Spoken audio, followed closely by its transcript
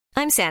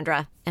I'm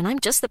Sandra, and I'm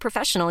just the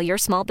professional your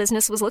small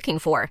business was looking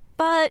for.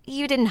 But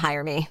you didn't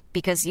hire me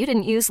because you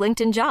didn't use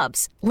LinkedIn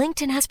Jobs.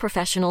 LinkedIn has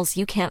professionals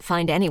you can't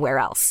find anywhere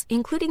else,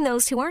 including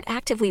those who aren't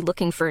actively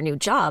looking for a new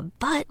job,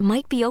 but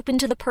might be open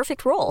to the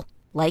perfect role,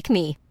 like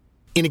me.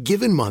 In a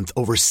given month,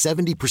 over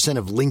 70%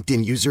 of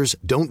LinkedIn users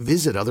don't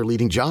visit other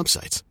leading job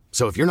sites.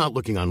 So if you're not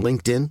looking on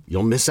LinkedIn,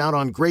 you'll miss out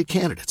on great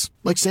candidates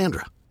like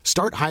Sandra.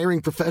 Start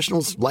hiring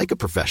professionals like a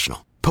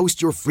professional.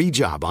 Post your free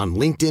job on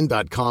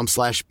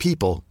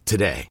linkedin.com/people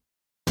today.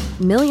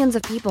 Millions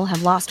of people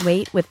have lost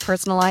weight with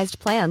personalized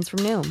plans from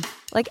Noom.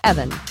 Like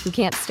Evan, who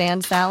can't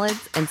stand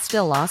salads and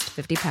still lost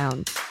 50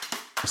 pounds.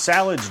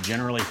 Salads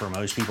generally for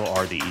most people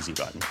are the easy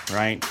button,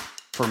 right?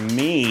 For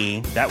me,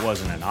 that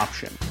wasn't an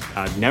option.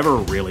 I never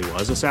really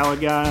was a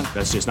salad guy.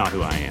 That's just not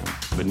who I am.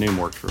 But Noom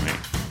worked for me.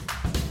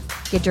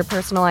 Get your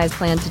personalized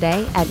plan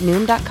today at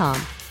Noom.com.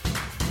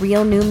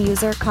 Real Noom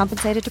user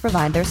compensated to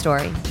provide their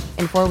story.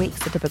 In 4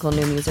 weeks, the typical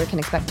Noom user can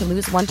expect to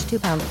lose 1 to 2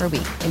 pounds per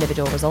week.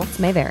 Individual results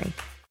may vary.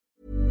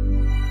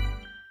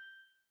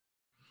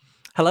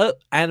 Hello,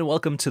 and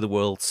welcome to the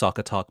World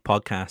Soccer Talk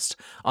podcast.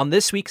 On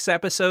this week's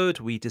episode,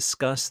 we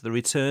discuss the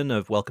return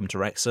of Welcome to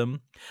Wrexham,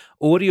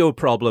 audio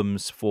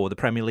problems for the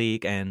Premier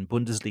League and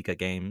Bundesliga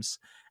games,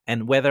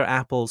 and whether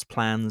Apple's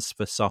plans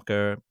for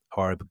soccer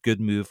are a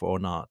good move or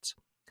not.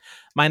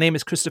 My name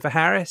is Christopher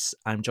Harris.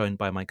 I'm joined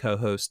by my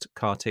co-host,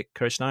 Kartik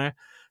Kirshner.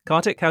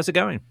 Kartik, how's it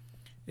going?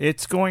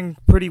 It's going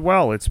pretty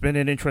well. It's been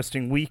an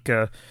interesting week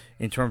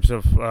in terms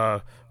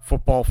of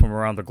football from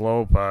around the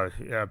globe.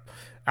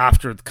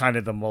 After kind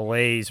of the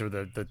malaise or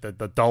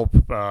the dull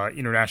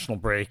international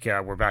break,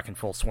 we're back in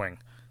full swing.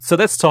 So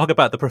let's talk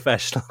about the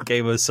professional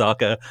game of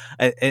soccer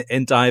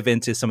and dive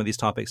into some of these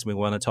topics we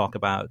want to talk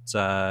about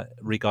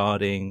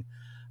regarding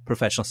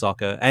professional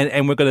soccer.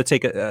 And we're going to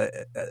take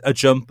a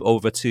jump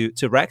over to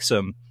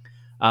Wrexham.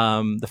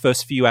 The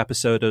first few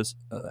episodes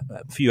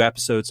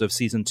of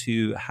season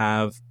 2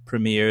 have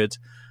premiered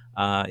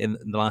in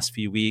the last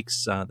few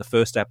weeks. The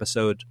first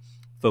episode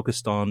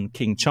focused on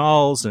King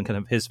Charles and kind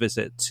of his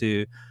visit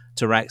to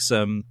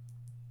Wrexham,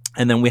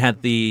 and then we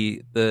had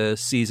the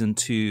season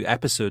 2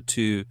 episode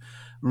 2,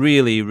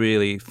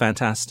 really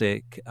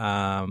fantastic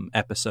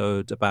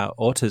episode about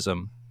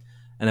autism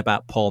and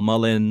about Paul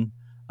Mullin,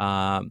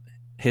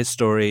 his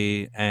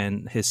story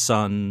and his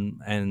son,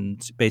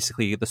 and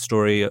basically the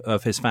story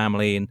of his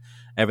family and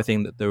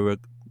everything that they were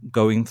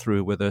going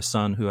through with their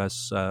son who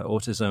has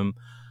autism.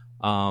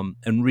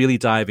 And really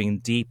diving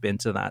deep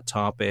into that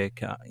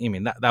topic.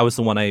 That was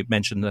the one I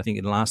mentioned, I think,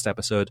 in the last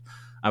episode.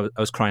 I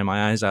was crying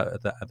my eyes out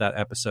at that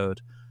episode.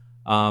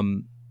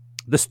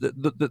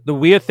 The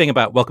weird thing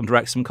about Welcome to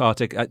Wrexham,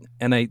 Kartik,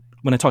 when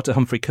I talked to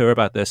Humphrey Kerr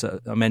about this,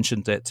 I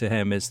mentioned it to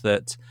him, is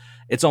that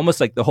it's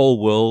almost like the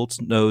whole world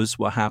knows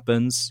what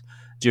happens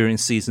during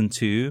season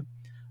 2.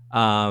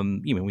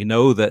 We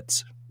know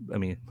that.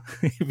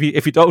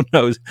 If you don't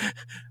know,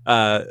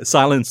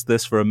 silence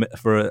this for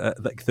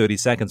like 30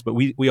 seconds. But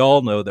we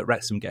all know that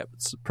Wrexham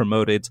gets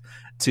promoted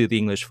to the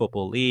English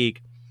Football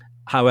League.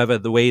 However,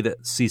 the way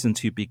that season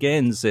 2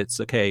 begins,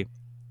 it's okay.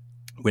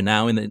 We're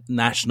now in the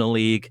National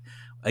League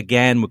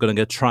again. We're going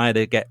to try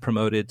to get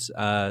promoted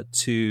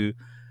to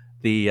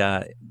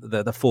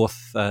the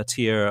fourth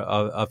tier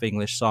of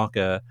English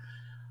soccer.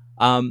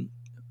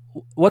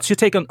 What's your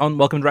take on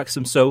Welcome to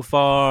Wrexham so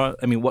far?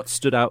 What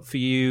stood out for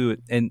you?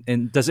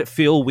 And does it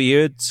feel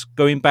weird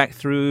going back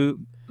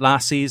through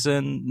last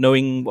season,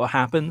 knowing what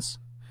happens?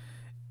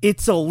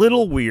 It's a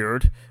little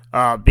weird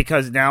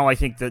because now I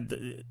think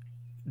that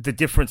the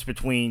difference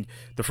between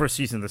the first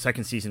season and the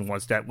second season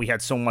was that we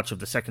had so much of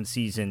the second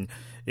season,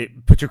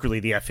 particularly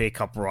the FA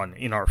Cup run,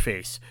 in our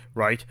face,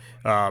 right?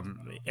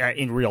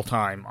 In real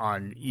time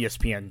on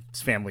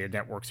ESPN's family of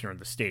networks here in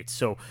the States.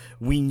 So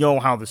we know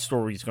how the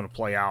story is going to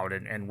play out,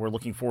 and we're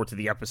looking forward to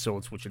the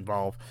episodes which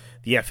involve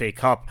the FA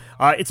Cup.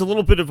 It's a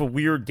little bit of a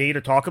weird day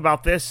to talk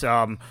about this.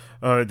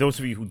 Those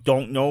of you who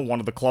don't know, one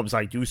of the clubs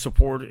I do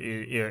support,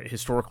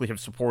 historically have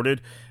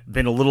supported,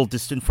 been a little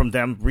distant from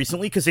them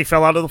recently because they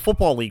fell out of the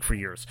Football League for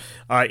years,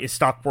 is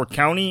Stockport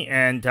County.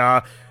 And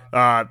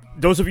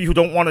those of you who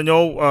don't want to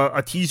know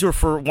a teaser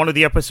for one of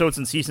the episodes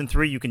in Season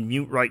 3, you can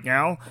mute right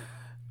now.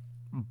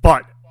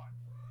 But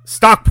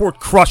Stockport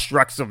crushed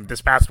Wrexham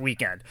this past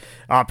weekend.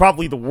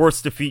 Probably the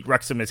worst defeat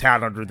Wrexham has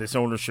had under this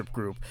ownership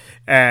group.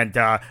 And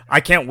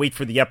I can't wait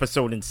for the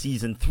episode in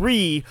Season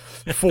 3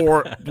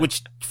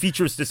 which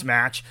features this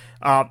match.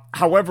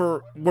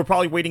 However, we're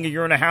probably waiting a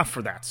year and a half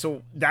for that.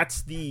 So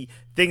that's the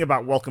thing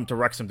about Welcome to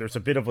Wrexham. There's a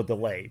bit of a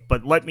delay.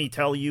 But let me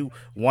tell you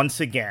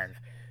once again,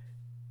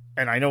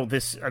 and I know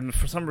this,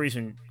 for some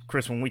reason,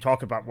 Chris, when we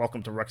talk about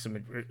Welcome to Wrexham,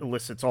 it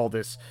elicits all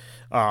this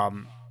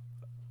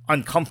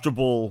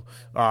uncomfortable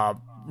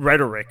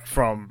rhetoric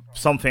from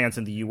some fans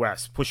in the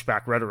U.S.,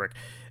 pushback rhetoric.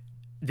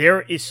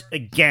 There is,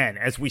 again,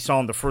 as we saw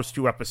in the first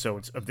 2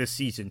 episodes of this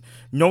season,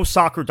 no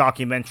soccer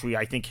documentary,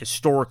 I think,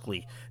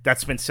 historically,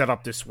 that's been set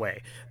up this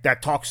way,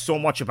 that talks so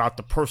much about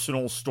the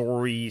personal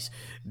stories,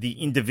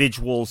 the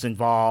individuals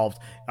involved,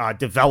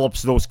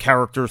 develops those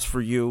characters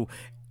for you,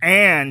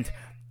 and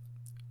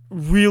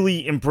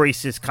really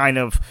embraces kind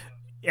of,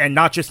 and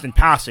not just in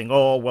passing,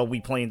 oh, well, we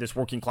play in this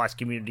working class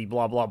community,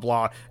 blah, blah,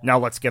 blah, now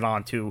let's get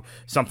on to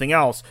something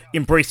else,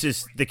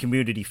 embraces the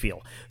community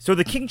feel. So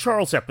the King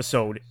Charles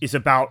episode is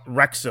about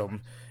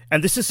Wrexham,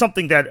 and this is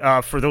something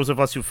that, for those of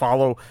us who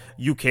follow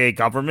UK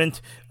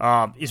government,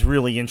 is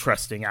really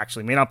interesting,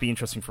 actually. It may not be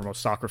interesting for most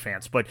soccer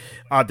fans, but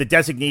the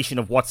designation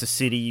of what's a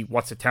city,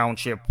 what's a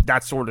township,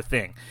 that sort of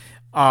thing.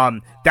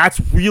 That's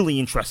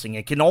really interesting.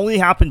 It can only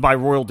happen by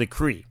royal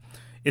decree.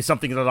 Is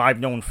something that I've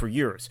known for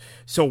years.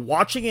 So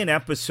watching an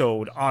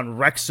episode on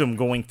Wrexham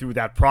going through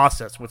that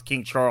process with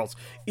King Charles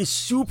is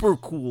super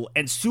cool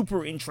and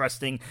super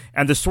interesting,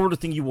 and the sort of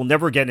thing you will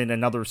never get in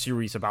another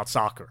series about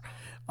soccer.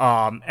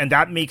 And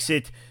that makes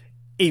it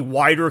a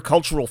wider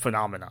cultural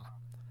phenomena,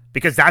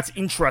 because that's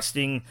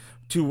interesting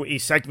to a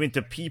segment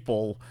of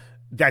people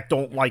that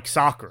don't like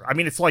soccer. I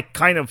mean, it's like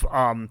kind of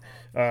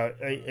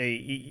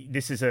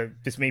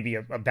this may be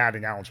a bad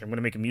analogy. I'm going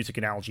to make a music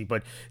analogy,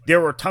 but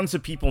there are tons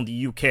of people in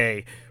the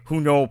UK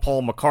who know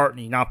Paul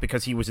McCartney not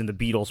because he was in the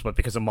Beatles, but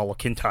because of Mull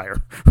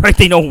Kintyre, right?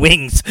 They know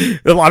Wings.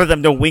 A lot of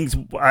them know Wings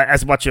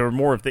as much or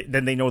more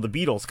than they know the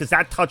Beatles, because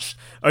that touched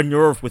a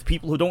nerve with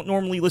people who don't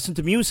normally listen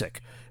to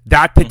music.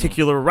 That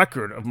particular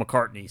record of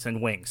McCartney's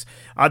and Wings.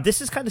 This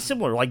is kind of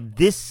similar. Like,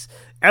 this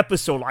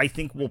episode, I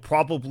think, will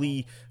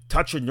probably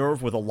touch a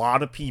nerve with a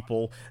lot of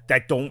people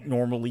that don't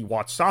normally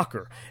watch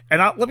soccer.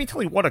 And let me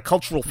tell you what a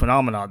cultural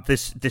phenomenon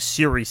this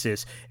series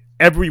is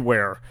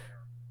everywhere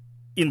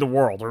in the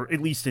world, or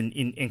at least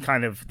in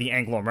kind of the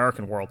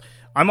Anglo-American world.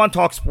 I'm on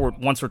TalkSport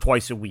once or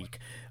twice a week.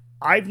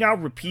 I've now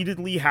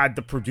repeatedly had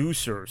the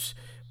producers,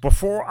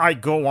 before I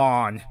go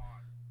on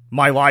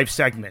my live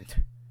segment,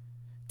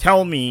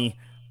 tell me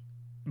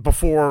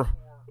before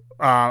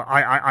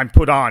I'm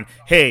put on,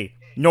 hey,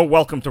 no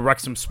welcome to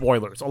Wrexham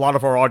spoilers. A lot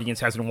of our audience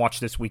hasn't watched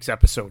this week's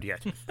episode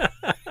yet.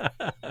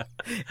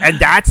 And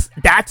that's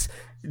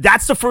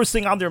the first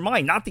thing on their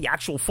mind, not the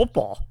actual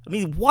football. I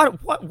mean,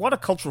 what a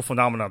cultural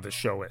phenomenon this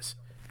show is.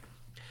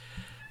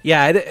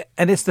 Yeah,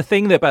 and it's the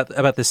thing about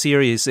the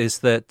series is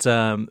that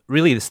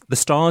really the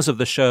stars of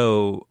the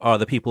show are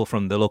the people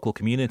from the local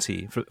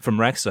community, from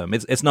Wrexham.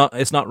 It's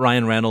not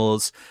Ryan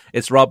Reynolds,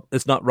 it's not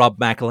Rob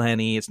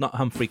McElhenney, it's not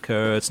Humphrey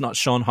Kerr, it's not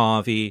Sean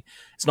Harvey,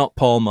 it's not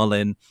Paul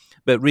Mullin.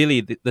 But really,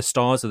 the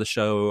stars of the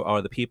show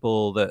are the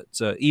people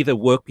that either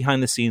work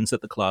behind the scenes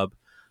at the club,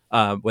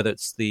 whether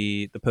it's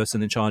the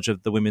person in charge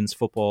of the women's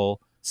football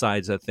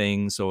sides of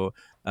things, or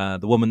the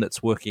woman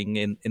that's working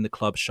in the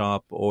club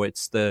shop, or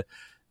it's the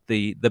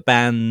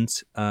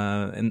band,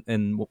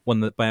 and one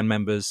of the band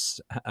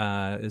members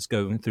is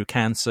going through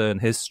cancer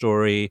and his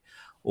story,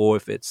 or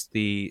if it's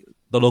the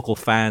local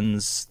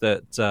fans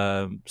that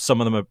some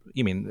of them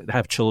are,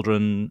 have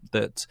children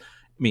that,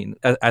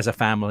 as a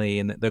family,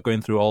 and they're going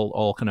through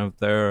all kind of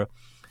their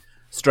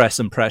stress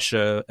and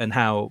pressure, and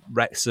how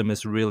Wrexham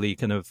is really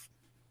kind of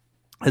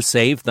has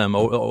saved them,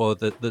 or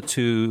the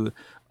two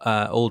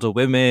older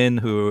women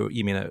who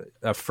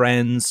are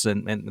friends,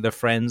 and they're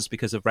friends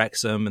because of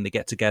Wrexham, and they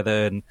get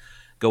together and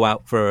go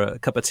out for a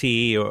cup of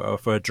tea or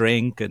for a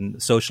drink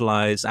and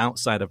socialize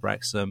outside of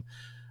Wrexham,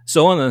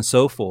 so on and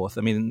so forth.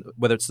 I mean,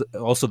 whether it's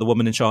also the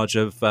woman in charge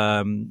of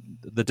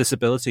the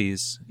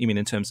disabilities,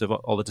 in terms of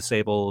all the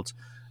disabled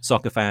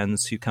soccer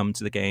fans who come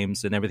to the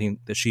games and everything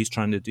that she's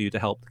trying to do to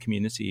help the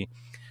community.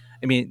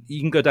 I mean, you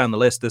can go down the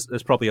list.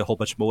 There's probably a whole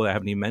bunch more that I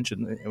haven't even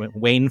mentioned.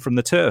 Wayne from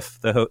the Turf,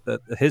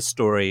 his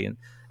story,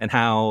 and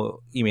how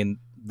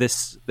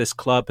this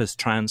club has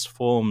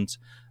transformed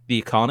the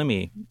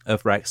economy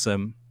of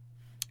Wrexham.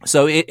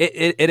 So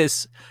it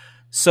is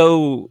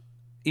so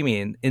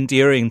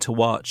endearing to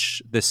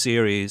watch this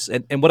series.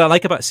 And what I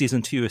like about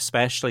season 2,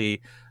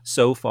 especially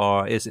so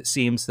far, is it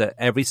seems that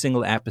every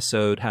single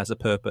episode has a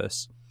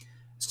purpose.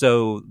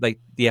 So, like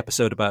the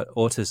episode about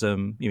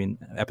autism,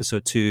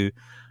 episode 2.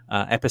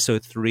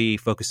 Episode 3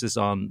 focuses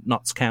on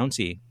Notts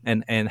County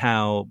and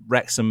how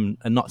Wrexham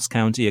and Notts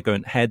County are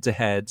going head to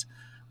head.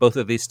 Both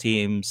of these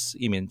teams,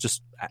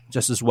 just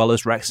as well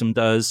as Wrexham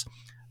does,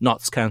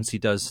 Notts County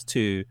does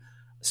too,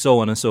 so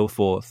on and so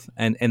forth.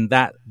 And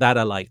that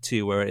I like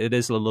too, where it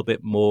is a little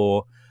bit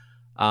more.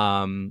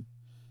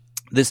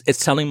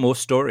 It's telling more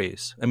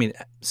stories. I mean,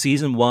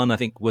 season 1 I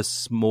think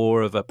was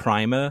more of a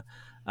primer,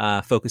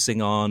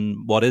 focusing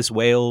on what is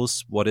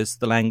Wales, what is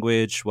the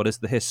language, what is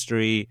the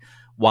history.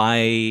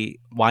 Why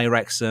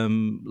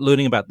Wrexham,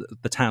 learning about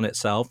the town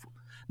itself.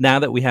 Now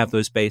that we have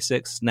those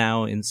basics,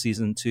 now in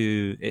season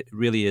 2, it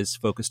really is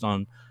focused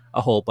on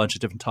a whole bunch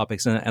of different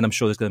topics, and I'm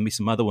sure there's going to be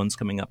some other ones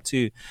coming up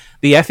too.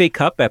 The FA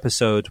Cup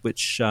episode,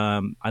 which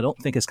I don't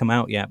think has come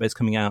out yet, but it's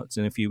coming out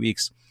in a few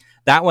weeks.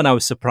 That one I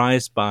was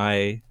surprised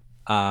by,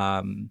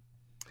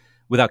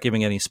 without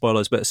giving any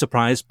spoilers, but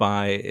surprised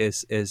by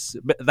is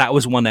that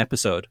was one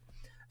episode.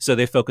 So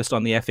they focused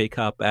on the FA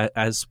Cup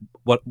as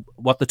what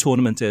the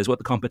tournament is, what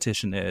the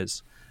competition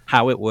is,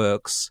 how it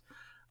works,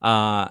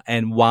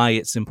 and why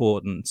it's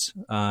important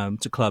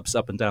to clubs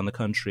up and down the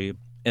country.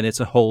 And it's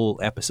a whole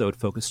episode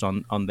focused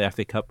on the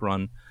FA Cup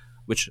run,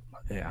 which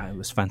it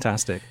was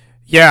fantastic.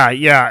 Yeah.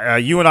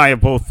 You and I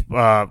have both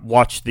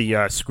watched the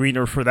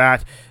screener for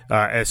that,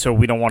 so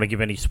we don't want to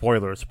give any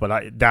spoilers. But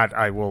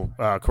I will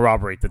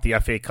corroborate that the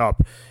FA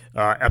Cup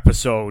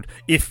episode,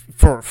 if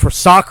for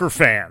soccer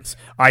fans,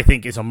 I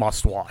think is a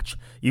must-watch.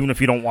 Even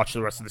if you don't watch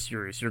the rest of the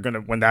series, you're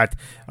gonna, when that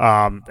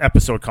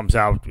episode comes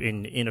out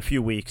in a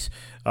few weeks,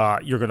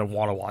 you're gonna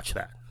want to watch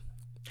that.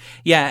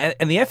 Yeah,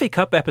 and the FA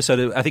Cup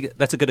episode, I think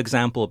that's a good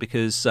example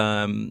because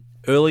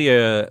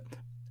earlier,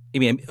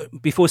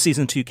 before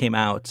season 2 came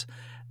out,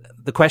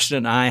 the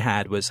question I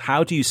had was,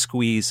 how do you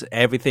squeeze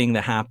everything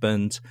that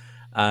happened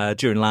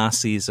during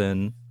last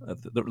season,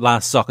 the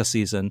last soccer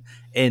season,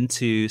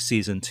 into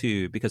season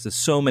 2? Because there's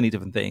so many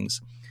different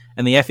things.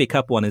 And the FA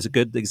Cup one is a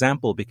good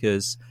example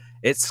because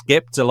it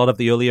skipped a lot of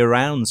the earlier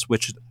rounds,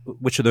 which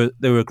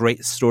there were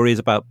great stories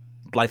about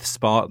Blythe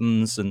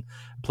Spartans and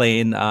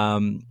playing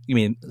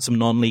some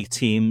non-league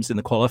teams in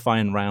the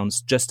qualifying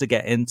rounds just to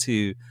get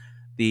into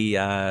the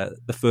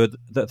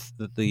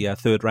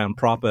third round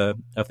proper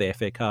of the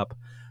FA Cup.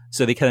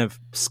 So they kind of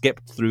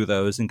skipped through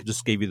those and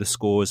just gave you the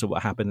scores of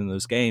what happened in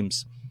those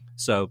games.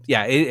 So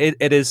yeah,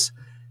 it is.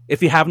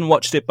 If you haven't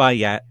watched it by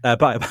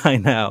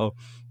now,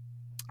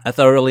 I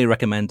thoroughly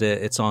recommend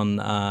it. It's on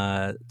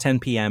 10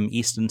 p.m.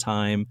 Eastern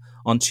time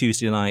on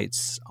Tuesday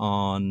nights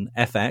on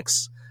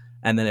FX,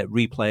 and then it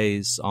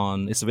replays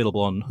on. It's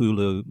available on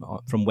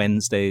Hulu from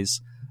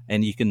Wednesdays,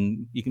 and you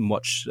can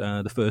watch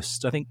the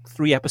first. I think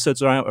 3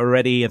 episodes are out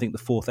already. I think the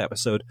 4th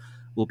episode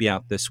will be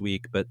out this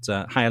week, but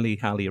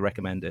highly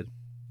recommended.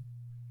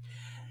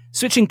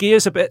 Switching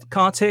gears a bit,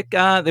 Kartik,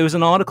 there was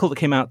an article that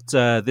came out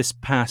this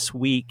past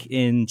week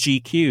in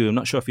GQ. I'm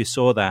not sure if you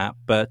saw that,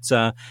 but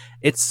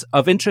it's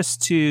of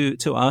interest to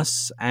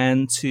us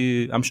and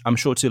to I'm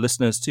sure to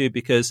listeners too,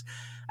 because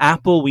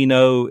Apple, we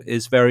know,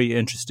 is very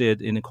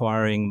interested in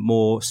acquiring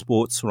more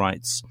sports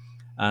rights,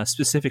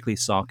 specifically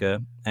soccer,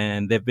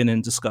 and they've been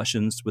in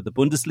discussions with the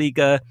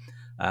Bundesliga,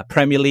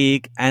 Premier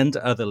League, and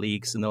other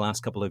leagues in the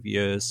last couple of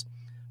years.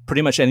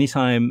 Pretty much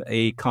anytime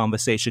a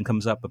conversation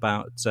comes up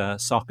about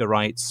soccer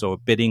rights or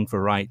bidding for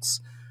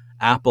rights,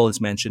 Apple is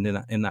mentioned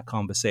in that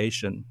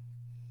conversation.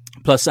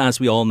 Plus, as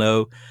we all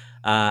know,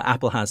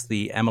 Apple has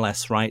the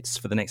MLS rights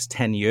for the next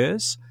 10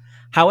 years.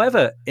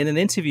 However, in an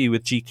interview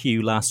with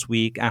GQ last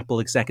week, Apple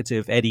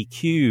executive Eddie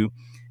Q,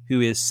 who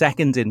is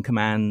second in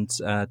command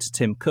to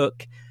Tim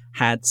Cook,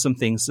 had some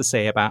things to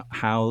say about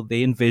how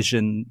they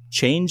envision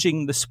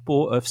changing the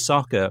sport of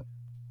soccer.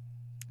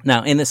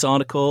 Now, in this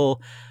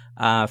article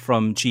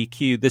from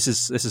GQ, this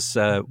is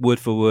word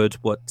for word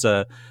what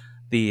the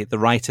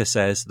writer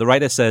says. The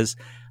writer says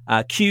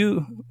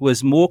Q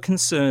was more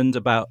concerned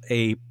about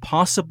a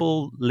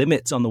possible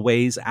limit on the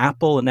ways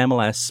Apple and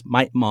MLS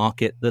might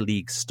market the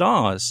league's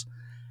stars.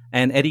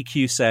 And Eddie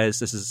Q says,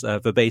 this is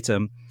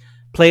verbatim,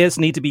 players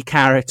need to be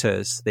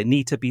characters. They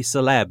need to be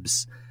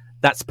celebs.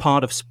 That's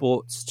part of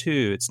sports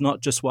too. It's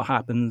not just what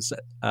happens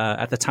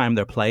at the time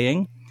they're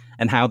playing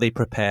and how they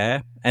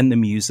prepare and the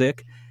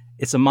music.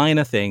 It's a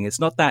minor thing. It's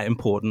not that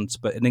important,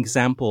 but an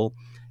example.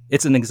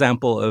 It's an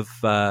example of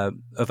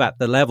at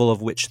the level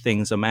of which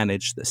things are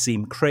managed that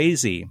seem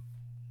crazy.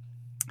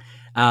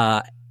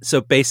 So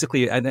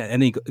basically,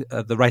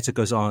 the writer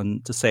goes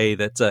on to say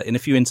that in a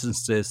few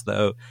instances,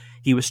 though,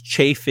 he was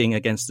chafing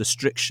against the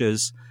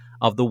strictures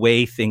of the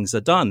way things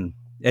are done.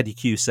 Eddie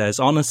Q says,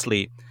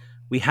 honestly,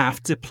 we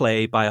have to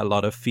play by a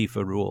lot of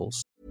FIFA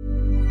rules.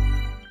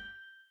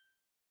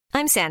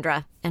 I'm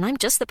Sandra, and I'm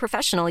just the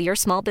professional your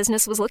small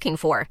business was looking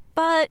for.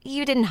 But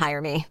you didn't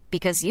hire me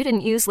because you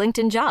didn't use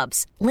LinkedIn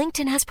Jobs.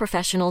 LinkedIn has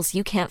professionals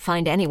you can't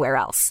find anywhere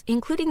else,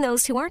 including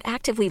those who aren't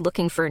actively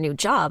looking for a new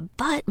job,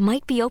 but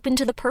might be open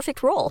to the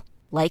perfect role,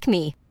 like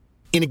me.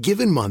 In a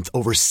given month,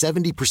 over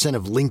 70%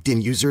 of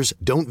LinkedIn users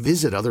don't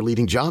visit other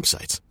leading job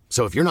sites.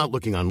 So if you're not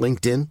looking on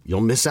LinkedIn,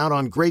 you'll miss out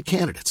on great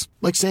candidates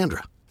like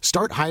Sandra.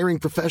 Start hiring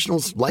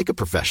professionals like a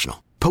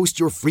professional. Post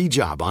your free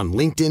job on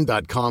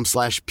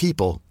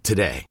linkedin.com/people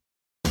today.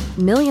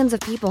 Millions of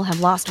people have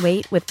lost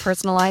weight with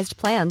personalized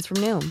plans from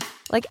Noom.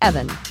 Like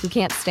Evan, who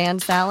can't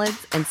stand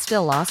salads and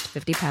still lost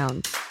 50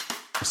 pounds.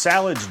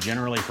 Salads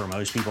generally for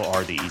most people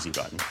are the easy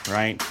button,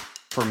 right?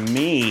 For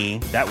me,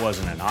 that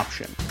wasn't an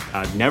option.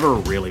 I never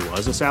really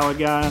was a salad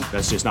guy.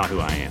 That's just not who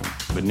I am.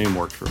 But Noom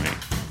worked for me.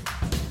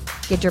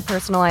 Get your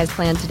personalized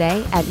plan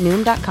today at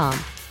Noom.com.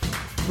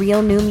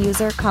 Real Noom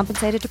user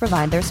compensated to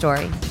provide their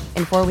story.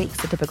 In 4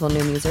 weeks, the typical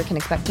Noom user can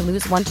expect to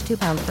lose 1 to 2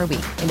 pounds per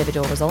week.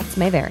 Individual results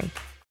may vary.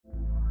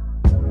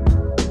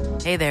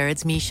 Hey there,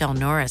 it's Michelle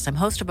Norris. I'm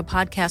host of a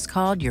podcast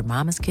called Your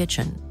Mama's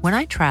Kitchen. When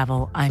I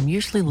travel, I'm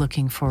usually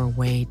looking for a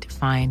way to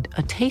find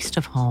a taste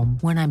of home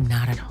when I'm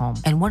not at home.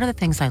 And one of the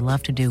things I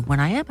love to do when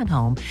I am at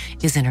home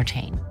is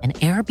entertain. And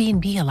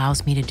Airbnb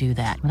allows me to do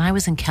that. When I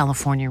was in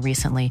California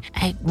recently,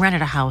 I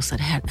rented a house that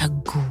had a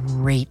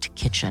great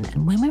kitchen.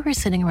 And when we were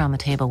sitting around the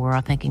table, we were all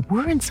thinking,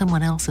 we're in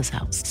someone else's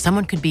house.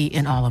 Someone could be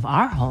in all of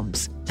our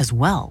homes as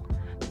well.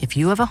 If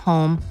you have a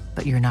home,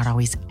 but you're not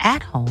always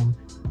at home,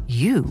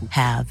 you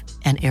have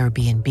an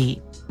Airbnb.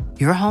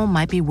 Your home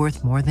might be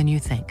worth more than you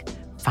think.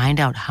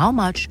 Find out how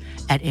much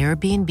at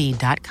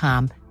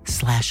airbnb.com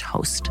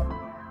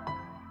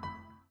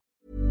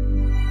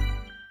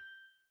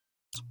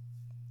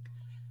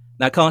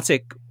Now,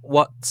 Kartik,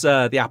 what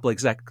the Apple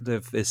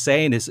executive is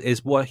saying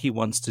is what he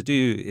wants to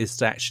do is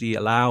to actually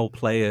allow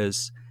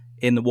players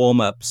in the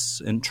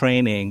warm-ups and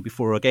training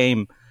before a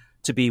game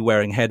to be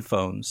wearing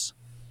headphones.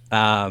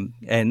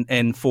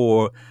 And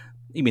for,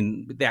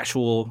 the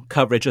actual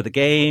coverage of the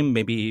game,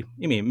 maybe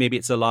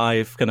it's a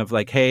live kind of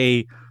like,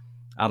 hey,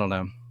 I don't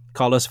know,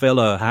 Carlos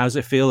Vela, how's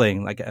it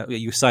feeling? Like, are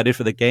you excited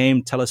for the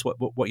game? Tell us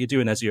what you're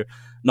doing as you're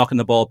knocking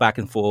the ball back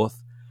and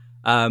forth.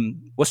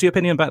 What's your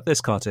opinion about this,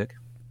 Kartik?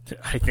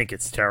 I think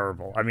it's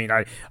terrible. I mean,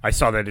 I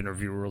saw that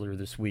interview earlier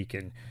this week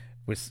and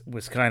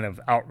was kind of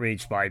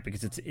outraged by it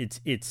because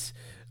it's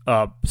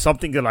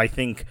something that I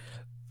think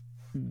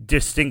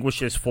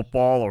distinguishes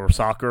football or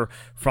soccer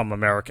from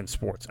American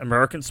sports.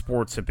 American team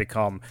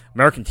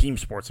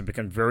sports have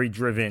become very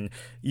driven,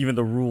 even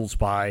the rules,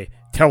 by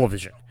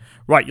television.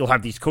 Right, you'll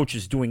have these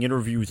coaches doing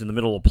interviews in the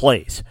middle of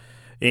plays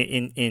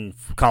in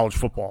college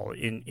football,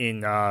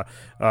 in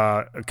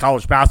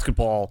college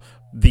basketball.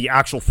 The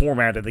actual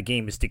format of the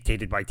game is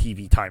dictated by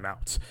TV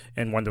timeouts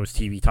and when those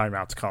TV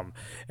timeouts come,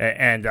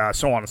 and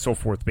so on and so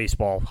forth.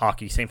 Baseball,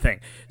 hockey, same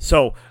thing.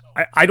 So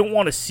I don't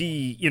want to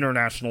see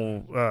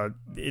international,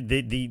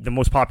 the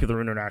most popular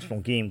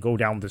international game go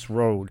down this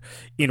road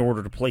in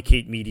order to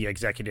placate media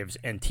executives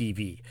and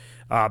TV.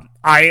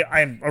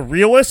 I'm a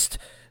realist.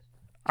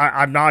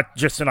 I'm not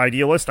just an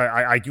idealist.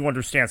 I do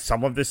understand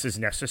some of this is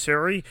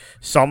necessary.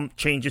 Some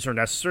changes are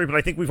necessary, but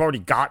I think we've already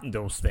gotten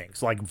those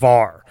things. Like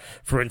VAR,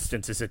 for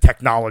instance, is a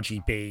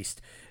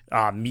technology-based,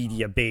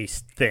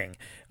 media-based thing,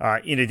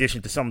 in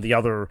addition to some of the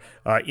other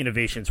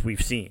innovations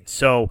we've seen.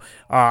 So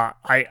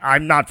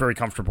I'm not very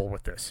comfortable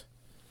with this.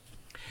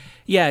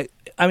 Yeah,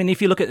 I mean,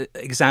 if you look at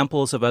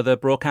examples of other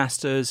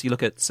broadcasters, you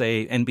look at,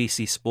 say,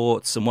 NBC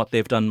Sports and what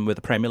they've done with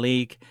the Premier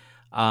League,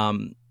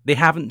 they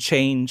haven't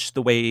changed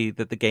the way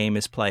that the game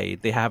is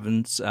played. They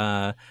haven't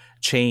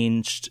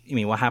changed,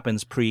 what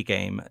happens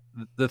pre-game.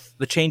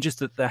 The changes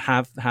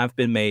that have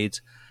been made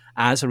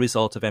as a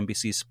result of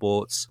NBC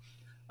Sports,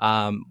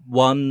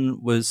 one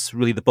was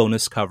really the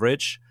bonus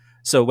coverage.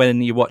 So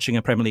when you're watching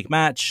a Premier League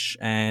match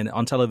and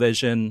on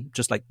television,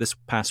 just like this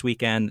past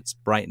weekend, it's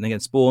Brighton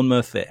against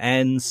Bournemouth, it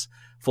ends,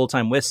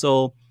 full-time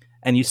whistle,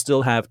 and you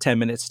still have 10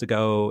 minutes to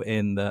go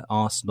in the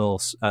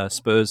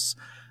Arsenal-Spurs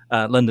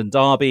London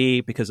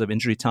derby because of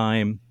injury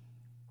time.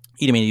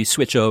 You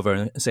switch over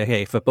and say,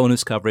 hey, for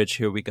bonus coverage,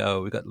 here we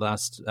go. We've got the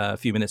last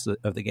few minutes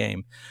of the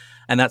game.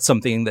 And that's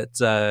something that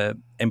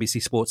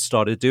NBC Sports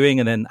started doing.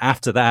 And then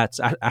after that,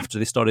 after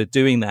they started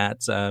doing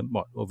that,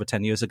 over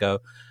 10 years ago,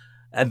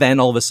 and then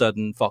all of a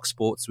sudden Fox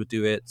Sports would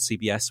do it,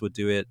 CBS would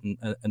do it,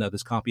 and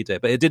others copied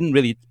it. But it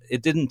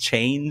didn't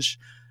change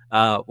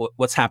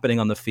what's happening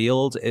on the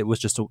field. It was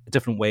just a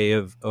different way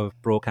of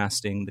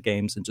broadcasting the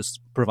games and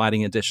just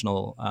providing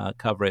additional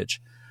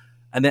coverage.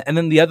 And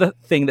then the other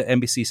thing that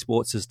NBC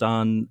Sports has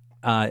done,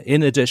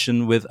 in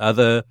addition with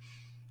other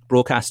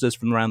broadcasters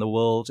from around the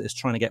world, is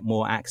trying to get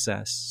more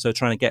access. So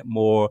trying to get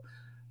more,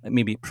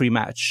 maybe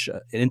pre-match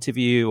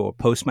interview or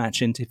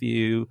post-match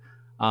interview,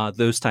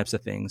 those types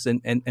of things.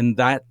 And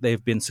that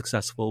they've been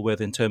successful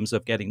with in terms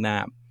of getting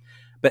that.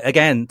 But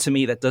again, to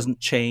me, that doesn't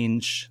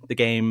change the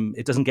game.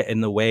 It doesn't get in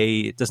the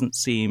way. It doesn't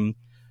seem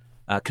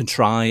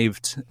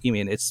contrived.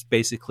 It's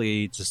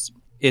basically just,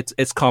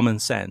 it's common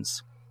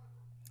sense.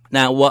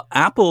 Now, what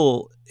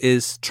Apple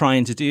is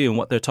trying to do and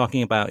what they're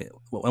talking about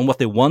and what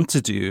they want to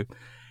do,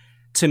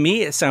 to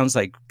me, it sounds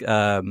like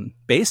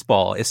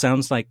baseball. It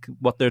sounds like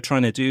what they're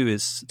trying to do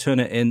is turn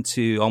it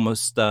into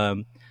almost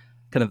kind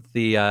of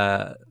the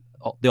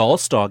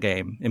All-Star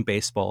game in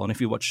baseball. And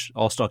if you watch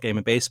All-Star game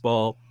in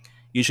baseball,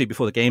 usually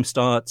before the game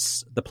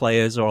starts, the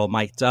players are all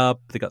mic'd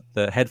up. They got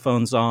the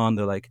headphones on.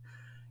 They're like,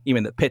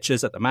 the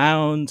pitcher's at the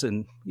mound,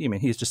 and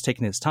he's just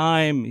taking his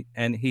time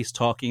and he's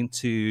talking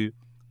to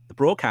the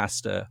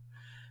broadcaster.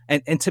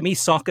 And to me,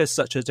 soccer is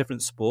such a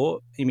different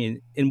sport. In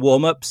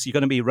warm-ups, you're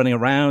going to be running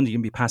around, you're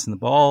going to be passing the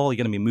ball, you're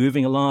going to be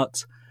moving a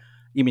lot.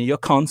 You're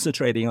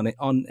concentrating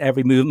on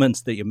every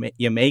movement that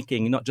you're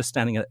making. You're not just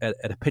standing at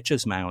a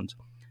pitcher's mound.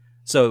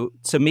 So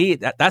to me,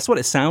 that's what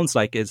it sounds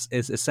like. Is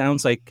it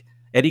sounds like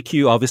Eddie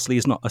Q obviously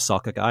is not a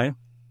soccer guy.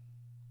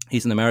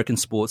 He's an American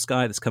sports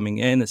guy that's coming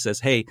in that says,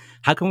 hey,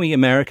 how can we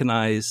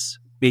Americanize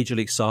Major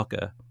League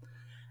Soccer?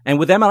 And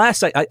with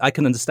MLS, I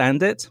can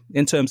understand it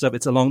in terms of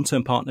it's a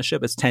long-term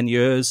partnership. It's 10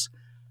 years.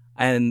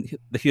 And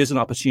here's an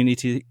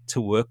opportunity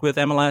to work with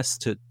MLS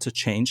to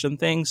change some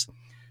things.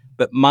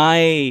 But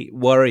my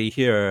worry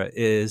here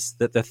is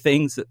that the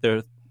things that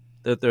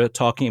they're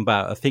talking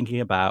about or thinking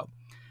about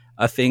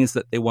are things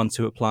that they want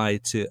to apply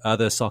to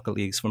other soccer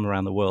leagues from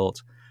around the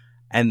world.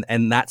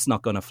 And that's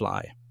not going to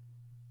fly.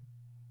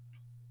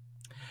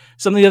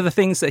 Some of the other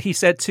things that he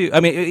said too,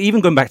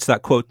 even going back to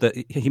that quote that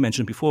he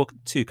mentioned before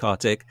too,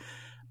 Kartik,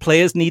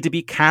 players need to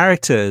be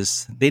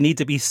characters. They need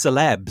to be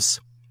celebs.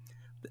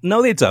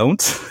 No, they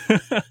don't.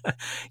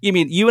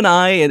 You and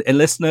I and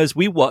listeners,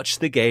 we watch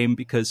the game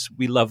because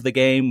we love the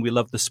game. We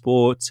love the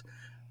sport.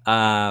 We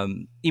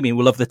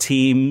love the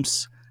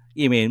teams.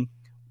 You mean,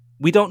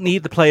 we don't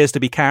need the players to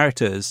be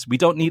characters. We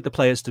don't need the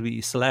players to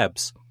be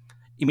celebs.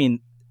 You mean,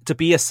 to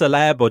be a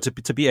celeb or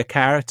to be a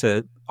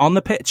character on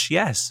the pitch,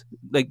 yes.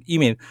 Like, you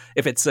mean,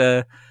 if it's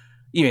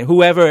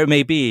whoever it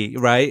may be,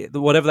 right?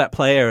 Whatever that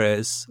player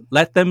is,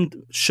 let them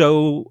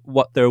show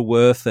what they're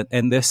worth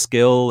and their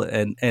skill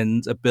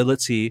and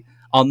ability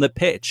on the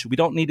pitch. We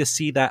don't need to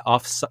see that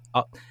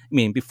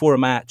before a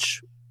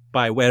match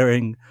by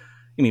wearing,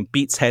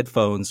 Beats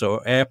headphones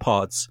or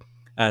AirPods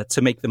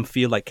to make them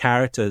feel like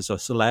characters or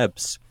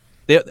celebs.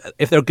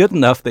 If they're good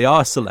enough, they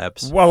are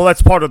celebs. Well,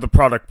 that's part of the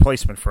product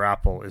placement for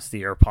Apple is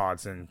the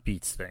AirPods and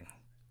Beats thing.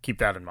 Keep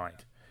that in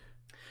mind.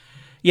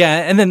 Yeah,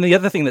 and then the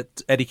other thing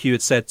that Eddie Q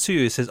had said too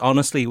is,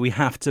 honestly, we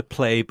have to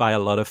play by a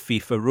lot of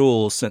FIFA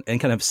rules, and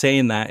kind of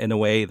saying that in a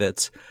way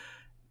that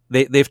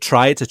they've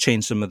tried to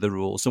change some of the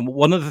rules. And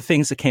one of the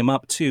things that came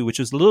up too, which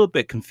was a little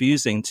bit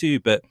confusing too,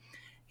 but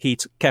he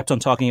kept on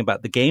talking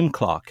about the game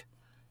clock.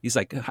 He's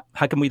like,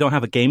 how come we don't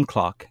have a game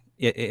clock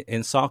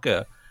in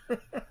soccer?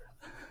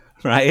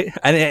 Right?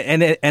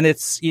 And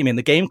it's,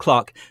 the game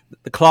clock,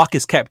 the clock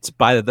is kept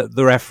by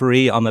the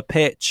referee on the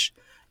pitch.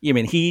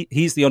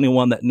 He's the only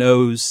one that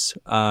knows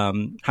how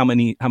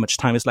much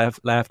time is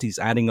left. He's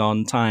adding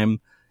on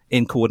time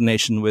in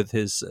coordination with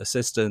his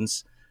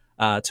assistants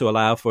to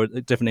allow for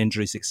different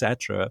injuries,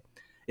 etc.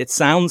 It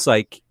sounds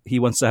like he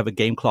wants to have a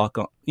game clock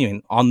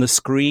on the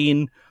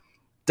screen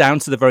down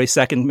to the very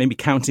second, maybe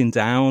counting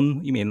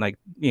down.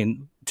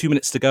 2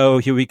 minutes to go,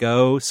 here we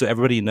go, so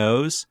everybody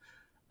knows.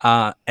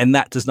 And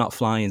that does not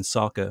fly in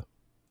soccer.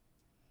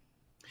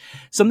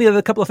 Some of the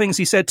other couple of things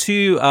he said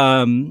too,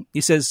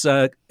 he says,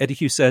 Eddie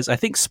Q says, I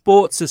think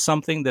sports is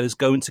something that is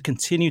going to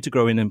continue to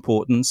grow in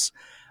importance,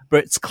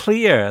 but it's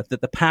clear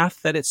that the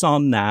path that it's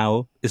on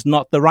now is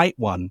not the right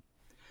one.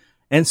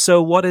 And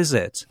so what is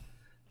it?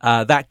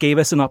 That gave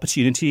us an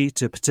opportunity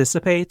to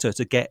participate or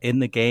to get in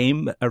the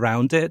game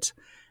around it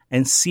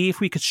and see if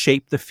we could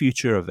shape the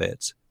future of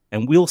it.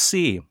 And we'll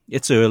see.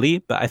 It's early,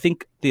 but I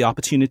think the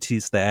opportunity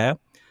is there.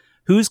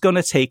 Who's going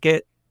to take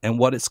it and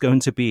what it's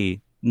going to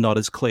be, not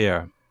as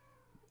clear.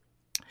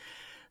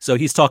 So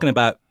he's talking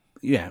about,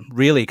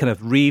 really kind of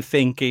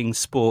rethinking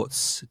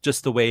sports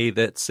just the way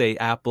that, say,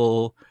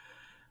 Apple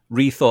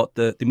rethought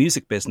the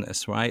music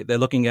business, right? They're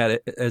looking at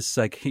it as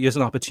like, here's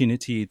an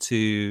opportunity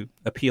to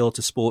appeal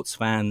to sports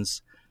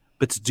fans,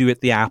 but to do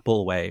it the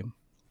Apple way.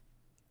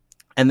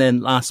 And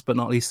then last but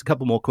not least, a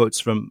couple more quotes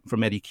from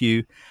Eddie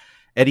Q.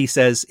 Eddie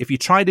says, if you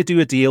try to do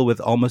a deal with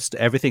almost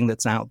everything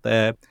that's out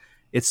there,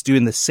 it's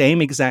doing the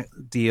same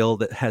exact deal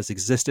that has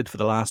existed for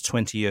the last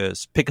 20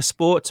 years. Pick a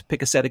sport,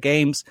 pick a set of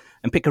games,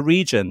 and pick a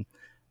region.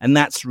 And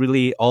that's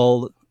really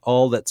all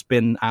that's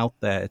been out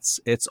there.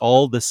 It's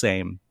all the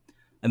same.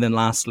 And then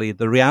lastly,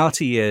 the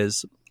reality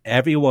is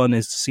everyone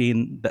is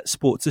seeing that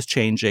sports is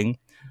changing.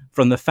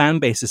 From the fan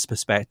base's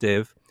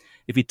perspective,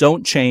 if you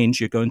don't change,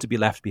 you're going to be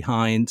left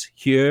behind.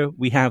 Here,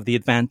 we have the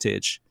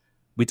advantage.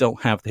 We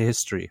don't have the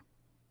history.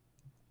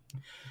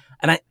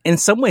 And in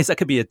some ways, that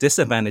could be a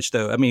disadvantage,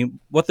 though. I mean,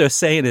 what they're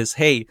saying is,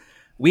 hey,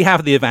 we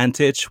have the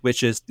advantage,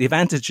 which is the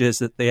advantage is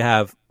that they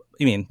have,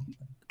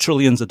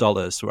 trillions of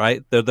dollars,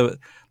 right? They're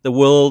the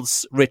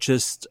world's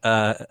richest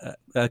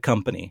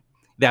company.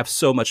 They have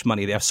so much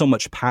money. They have so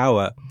much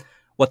power.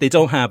 What they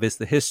don't have is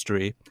the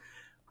history.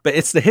 But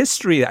it's the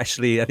history,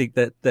 actually, I think,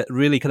 that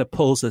really kind of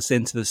pulls us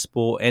into the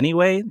sport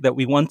anyway, that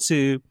we want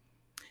to...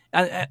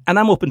 And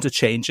I'm open to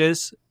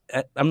changes.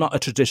 I'm not a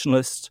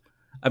traditionalist.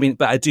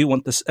 But I do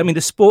want this.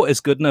 The sport is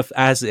good enough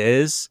as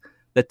is.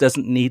 That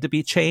doesn't need to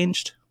be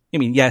changed.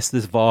 Yes,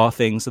 there's VAR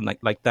things and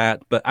like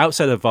that. But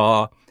outside of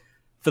VAR,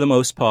 for the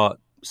most part,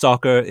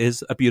 soccer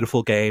is a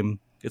beautiful game.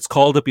 It's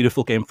called a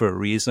beautiful game for a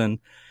reason.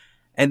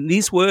 And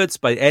these words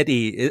by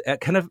Eddie,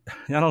 it kind of,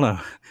 I don't know.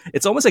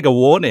 It's almost like a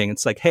warning.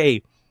 It's like,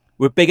 hey,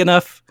 we're big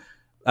enough.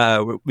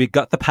 We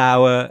got the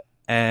power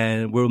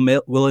and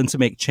we're willing to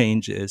make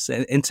changes.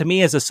 And to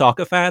me, as a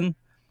soccer fan,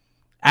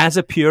 as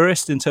a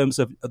purist in terms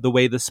of the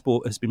way the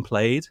sport has been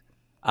played,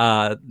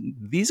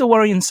 these are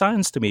worrying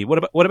signs to me.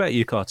 What about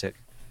you, Kartik?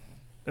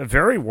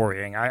 Very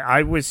worrying.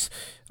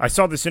 I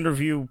saw this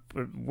interview.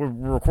 We're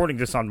recording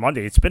this on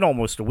Monday. It's been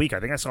almost a week. I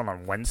think I saw it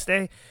on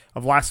Wednesday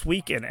of last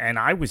week, and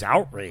I was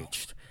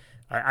outraged.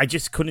 I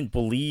just couldn't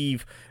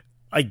believe.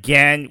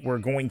 Again, we're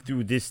going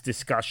through this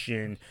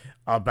discussion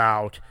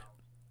about.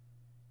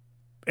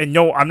 And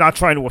no, I'm not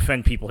trying to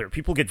offend people here.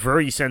 People get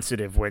very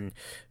sensitive when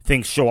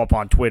things show up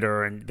on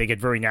Twitter, and they get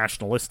very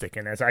nationalistic.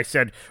 And as I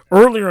said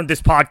earlier in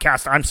this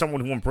podcast, I'm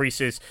someone who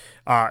embraces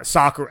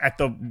soccer at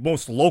the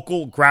most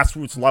local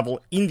grassroots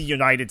level in the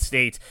United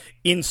States,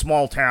 in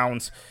small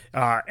towns,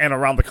 and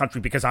around the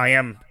country, because I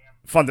am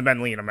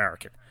fundamentally an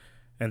American,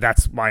 and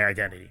that's my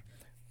identity.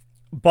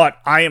 But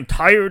I am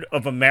tired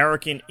of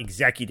American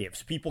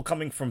executives, people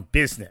coming from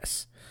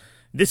business.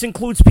 This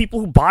includes people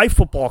who buy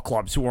football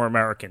clubs who are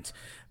Americans,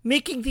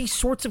 making these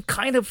sorts of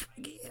kind of,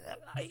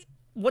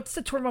 what's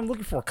the term I'm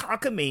looking for?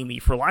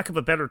 Cockamamie, for lack of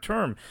a better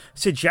term,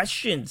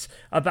 suggestions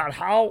about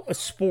how a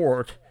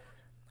sport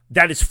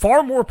that is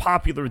far more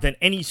popular than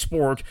any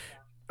sport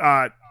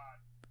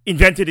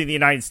invented in the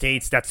United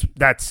States,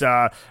 that's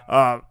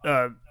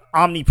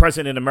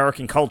omnipresent in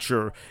American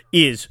culture,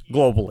 is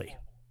globally.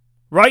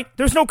 Right?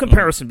 There's no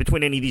comparison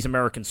between any of these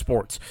American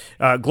sports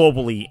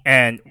globally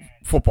and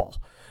football.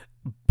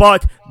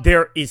 But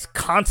there is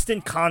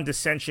constant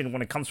condescension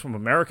when it comes from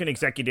American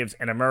executives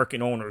and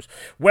American owners.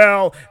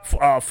 Well,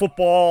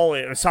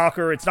 football,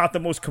 soccer, it's not the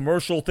most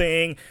commercial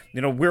thing.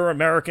 We're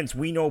Americans,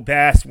 we know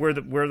best. We're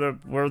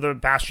the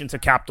bastions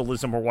of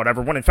capitalism or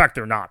whatever. When in fact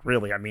they're not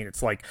really. I mean,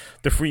 it's like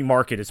the free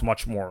market is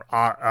much more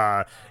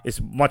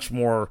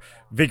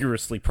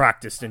vigorously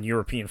practiced in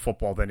European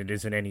football than it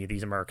is in any of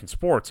these American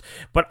sports.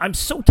 But I'm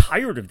so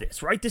tired of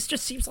this, right? This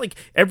just seems like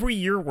every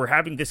year we're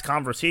having this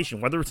conversation,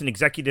 whether it's an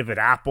executive at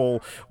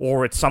Apple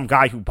or it's some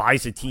guy who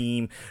buys a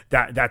team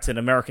that's an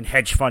American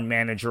hedge fund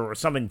manager or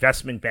some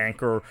investment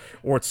banker,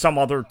 or it's some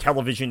other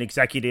television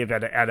executive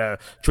at a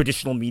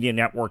traditional media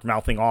network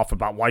mouthing off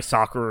about why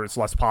soccer is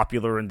less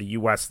popular in the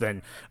U.S.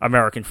 than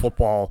American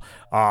football,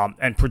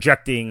 and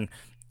projecting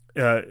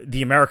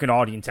the American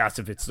audience as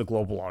if it's the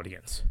global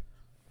audience.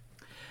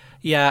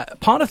 Yeah,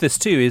 part of this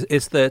too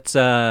is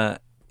that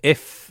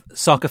if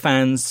soccer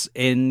fans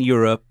in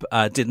Europe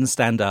didn't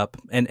stand up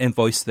and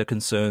voice their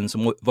concerns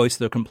and voice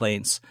their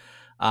complaints,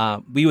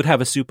 we would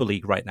have a Super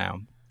League right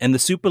now. And the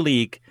Super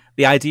League,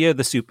 the idea of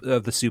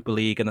the Super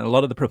League, and a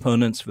lot of the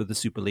proponents for the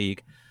Super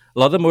League, a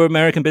lot of them were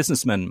American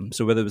businessmen.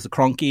 So whether it was the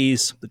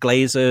Kroenkes, the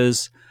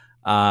Glazers,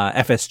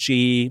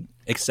 FSG,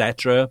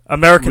 etc.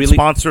 American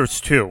sponsors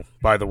too,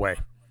 by the way.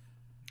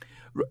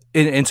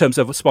 In terms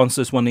of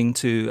sponsors wanting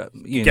to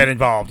get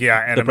involved,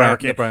 yeah, and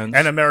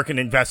American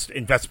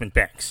investment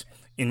banks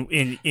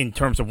in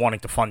terms of wanting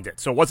to fund it.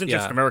 So it wasn't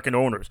just American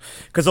owners,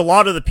 because a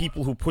lot of the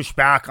people who push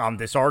back on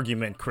this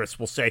argument, Chris,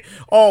 will say,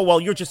 "Oh, well,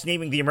 you're just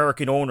naming the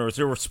American owners.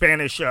 There were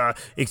Spanish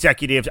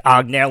executives.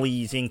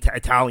 Agnelli's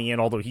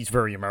Italian, although he's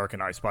very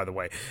Americanized, by the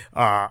way.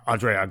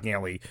 Andrea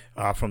Agnelli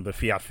from the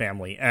Fiat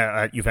family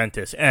at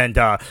Juventus, and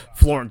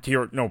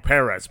Florentino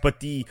Perez.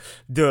 But the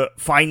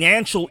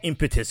financial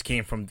impetus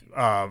came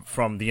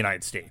from the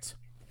United States."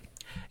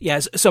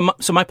 Yes. So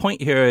my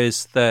point here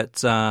is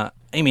that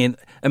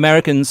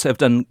Americans have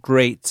done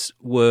great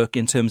work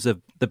in terms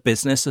of the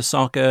business of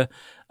soccer,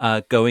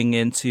 going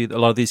into a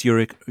lot of these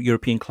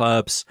European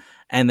clubs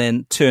and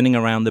then turning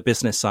around the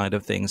business side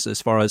of things,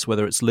 as far as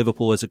whether it's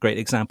Liverpool is a great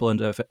example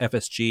under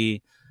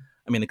FSG.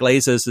 I mean, the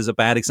Glazers is a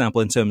bad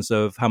example in terms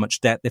of how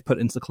much debt they've put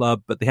into the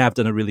club, but they have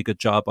done a really good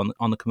job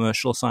on the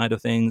commercial side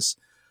of things,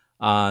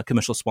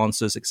 commercial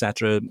sponsors,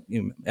 etc.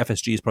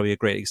 FSG is probably a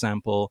great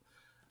example.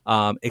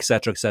 Et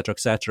cetera, et cetera, et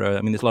cetera.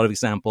 I mean, there's a lot of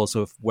examples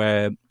of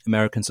where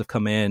Americans have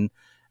come in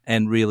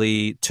and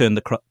really turned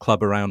the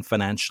club around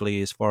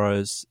financially as far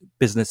as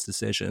business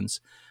decisions.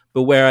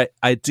 But where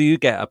I do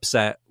get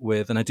upset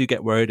with and I do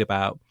get worried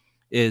about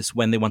is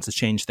when they want to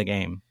change the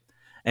game.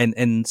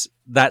 And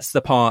that's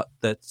the part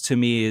that to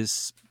me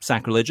is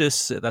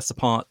sacrilegious. That's the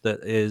part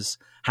that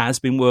has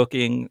been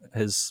working,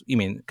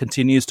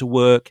 continues to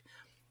work,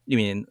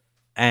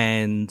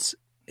 and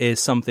is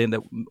something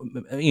that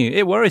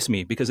it worries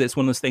me, because it's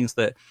one of those things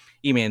that,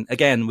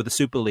 again, with the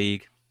Super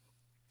League,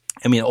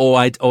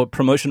 or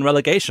promotion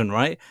relegation,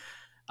 right?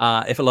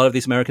 If a lot of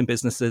these American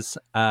business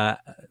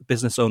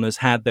owners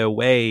had their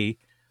way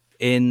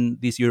in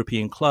these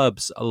European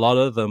clubs, a lot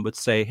of them would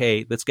say,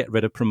 hey, let's get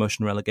rid of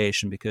promotion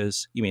relegation,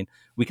 because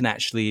we can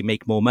actually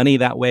make more money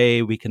that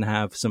way. We can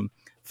have some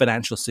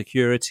financial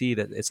security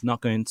that we're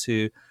not going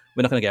to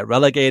get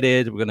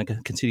relegated. We're going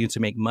to continue to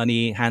make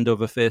money hand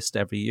over fist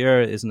every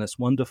year. Isn't this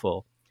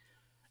wonderful?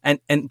 And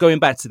going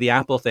back to the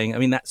Apple thing,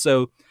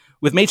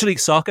 with Major League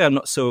Soccer, I'm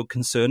not so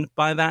concerned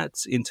by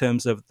that in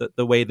terms of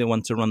the way they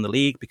want to run the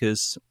league,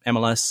 because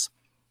MLS,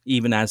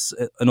 even as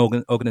an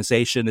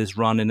organization, is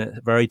run in a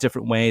very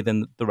different way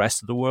than the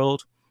rest of the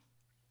world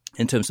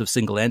in terms of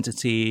single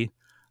entity.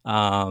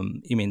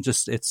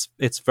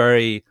 It's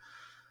very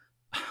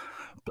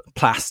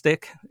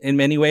plastic in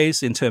many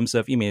ways in terms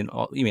of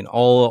all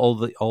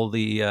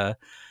the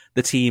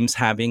teams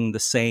having the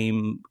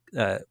same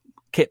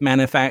kit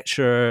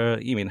manufacturer,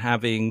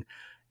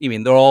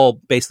 they're all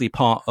basically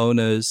part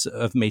owners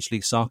of Major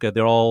League Soccer.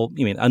 They're all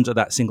under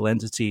that single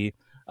entity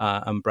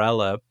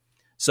umbrella.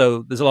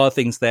 So there's a lot of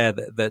things there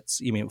that's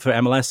for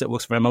MLS, it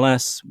works for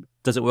MLS.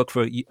 Does it work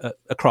for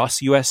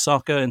across US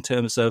soccer in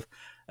terms of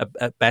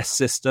a best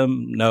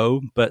system?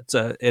 No, but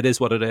it is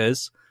what it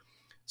is.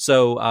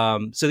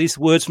 So these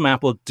words from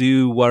Apple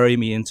do worry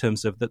me in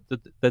terms of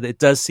that it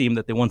does seem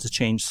that they want to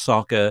change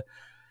soccer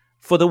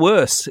for the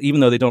worse, even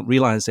though they don't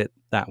realize it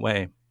that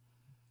way.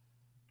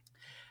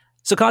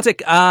 So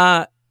Kartik,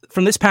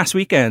 from this past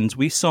weekend,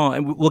 we saw,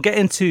 and we'll get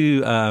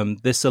into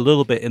this a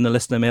little bit in the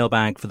listener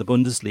mailbag for the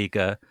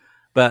Bundesliga,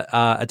 but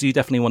I do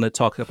definitely want to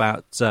talk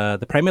about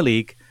the Premier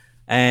League.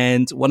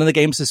 And one of the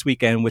games this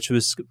weekend, which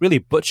was really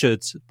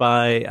butchered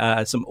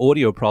by some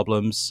audio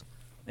problems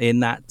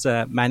in that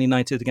Man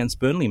United against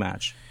Burnley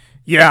match.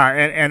 Yeah,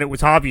 and it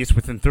was obvious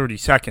within 30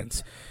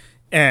 seconds.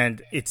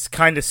 And it's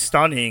kind of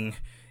stunning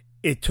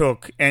it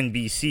took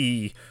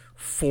NBC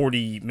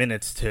 40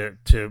 minutes to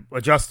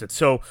adjust it.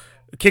 So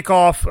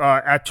kickoff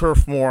at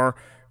Turf Moor.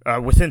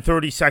 Within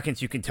 30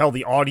 seconds, you can tell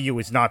the audio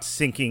is not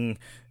syncing.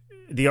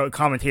 The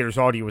commentator's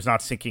audio is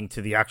not syncing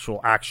to the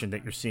actual action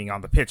that you're seeing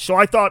on the pitch. So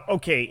I thought,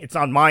 okay, it's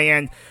on my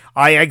end.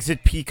 I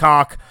exit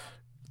Peacock,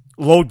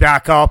 load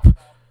back up.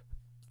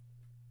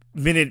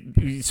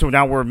 So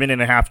now we're a minute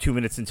and a half, 2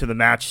 minutes into the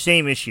match.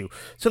 Same issue.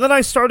 So then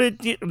I started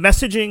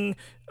messaging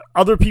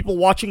other people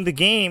watching the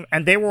game,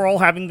 and they were all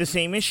having the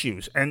same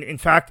issues. And in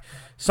fact,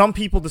 some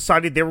people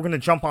decided they were going to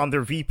jump on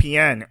their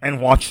VPN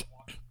and watch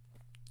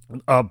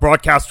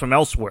broadcasts from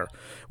elsewhere,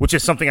 which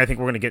is something I think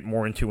we're going to get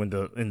more into in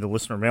the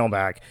listener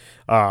mailbag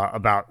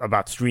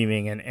about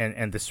streaming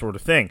and this sort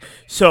of thing.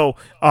 So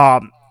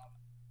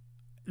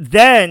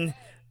then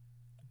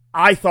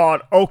I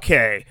thought,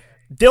 okay,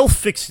 they'll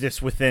fix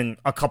this within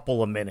a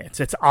couple of minutes.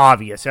 It's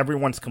obvious.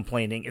 Everyone's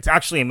complaining. It's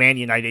actually a Man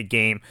United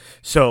game,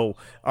 so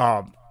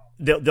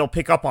they'll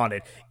pick up on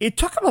it. It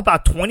took them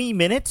about 20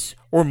 minutes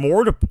or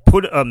more to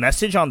put a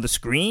message on the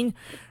screen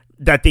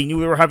that they knew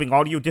they were having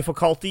audio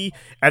difficulty,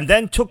 and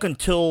then took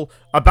until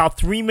about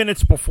 3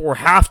 minutes before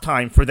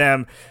halftime for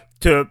them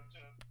to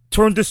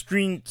turn the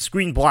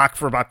screen black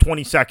for about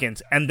 20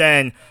 seconds and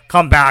then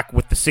come back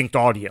with the synced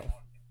audio.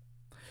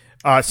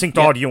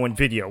 Audio and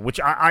video, which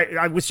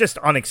I was just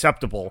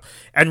unacceptable.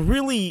 And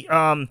really,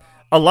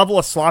 a level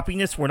of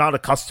sloppiness we're not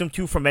accustomed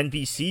to from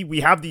NBC.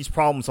 We have these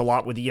problems a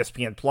lot with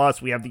ESPN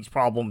Plus. We have these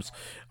problems.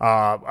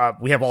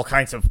 We have all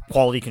kinds of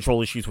quality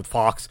control issues with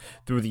Fox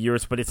through the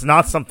years, but it's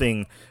not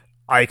something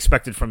I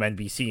expected from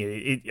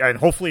NBC. And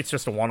hopefully it's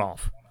just a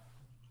one-off.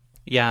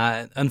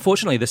 Yeah,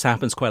 unfortunately, this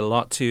happens quite a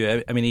lot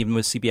too. I mean, even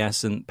with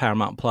CBS and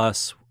Paramount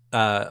Plus,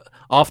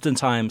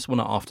 oftentimes, well,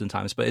 not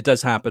oftentimes, but it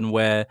does happen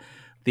where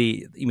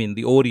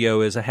the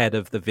audio is ahead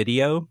of the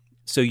video,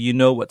 so you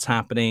know what's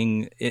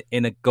happening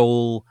in a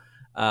goal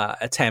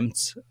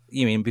attempt.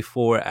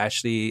 Before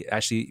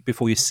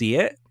you see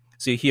it,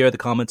 so you hear the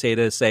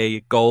commentator say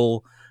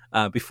goal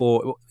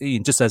before,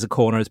 just as a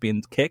corner is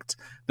being kicked.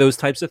 Those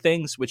types of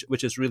things,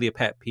 which is really a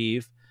pet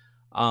peeve.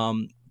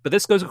 But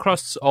this goes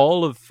across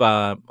all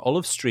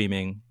of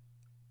streaming.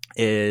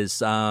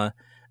 This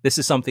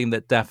is something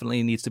that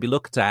definitely needs to be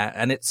looked at,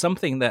 and it's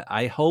something that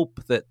I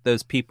hope that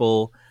those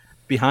people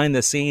behind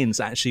the scenes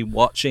actually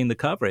watching the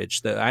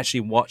coverage, that actually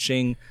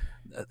watching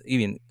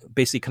even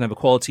basically kind of a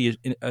quality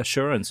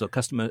assurance or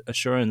customer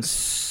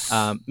assurance,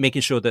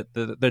 making sure that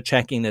they're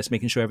checking this,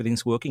 making sure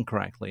everything's working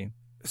correctly.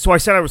 So I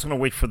said I was going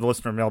to wait for the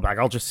listener mailbag.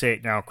 I'll just say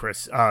it now,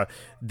 Chris.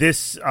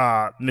 This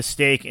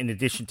mistake, in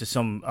addition to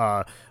some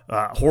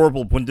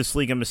horrible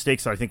Bundesliga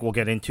mistakes that I think we'll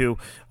get into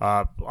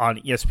on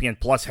ESPN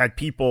Plus, had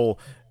people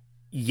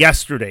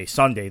yesterday,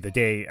 Sunday, the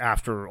day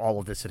after all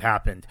of this had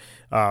happened,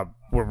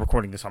 we're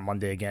recording this on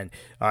Monday again,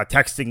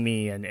 texting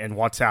me and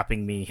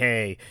WhatsApping me,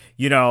 hey,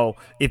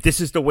 if this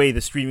is the way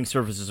the streaming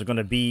services are going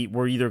to be,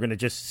 we're either going to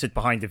just sit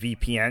behind the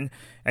VPN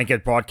and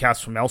get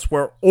broadcasts from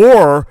elsewhere,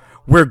 or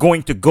we're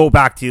going to go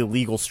back to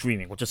illegal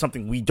streaming, which is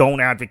something we don't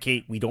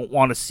advocate, we don't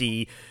want to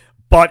see,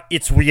 but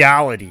it's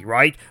reality,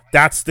 right?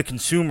 That's the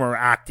consumer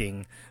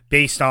acting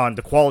based on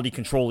the quality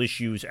control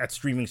issues at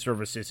streaming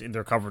services in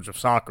their coverage of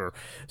soccer.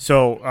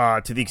 So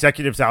to the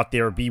executives out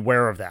there,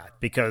 beware of that,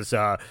 because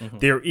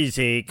there is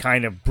a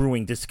kind of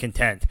brewing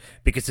discontent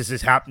because this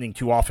is happening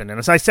too often. And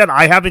as I said,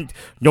 I haven't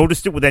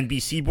noticed it with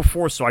NBC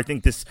before, so I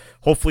think this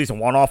hopefully is a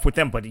one-off with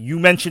them. But you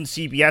mentioned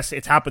CBS.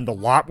 It's happened a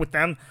lot with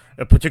them,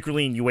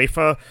 particularly in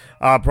UEFA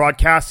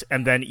broadcasts.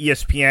 And then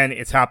ESPN,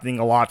 it's happening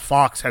a lot.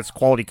 Fox has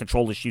quality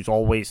control issues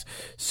always.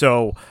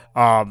 So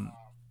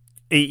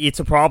it's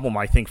a problem,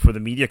 I think, for the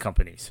media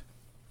companies.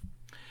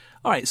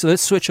 All right, so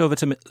let's switch over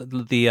to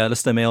the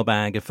listener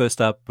mailbag. And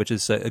first up, which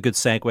is a good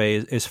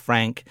segue, is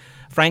Frank.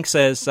 Frank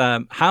says,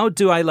 how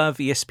do I love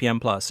ESPN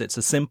Plus? It's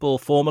a simple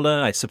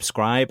formula. I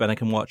subscribe and I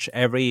can watch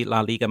every La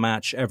Liga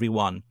match, every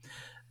one.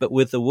 But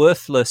with the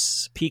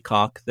worthless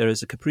Peacock, there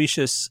is a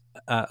capricious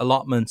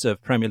allotment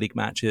of Premier League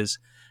matches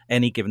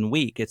any given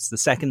week. It's the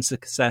second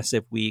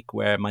successive week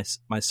where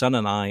my son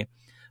and I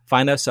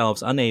find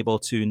ourselves unable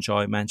to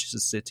enjoy Manchester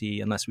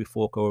City unless we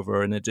fork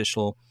over an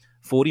additional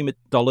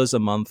 $40 a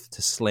month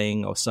to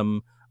Sling or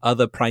some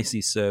other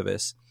pricey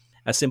service.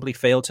 I simply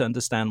fail to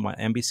understand why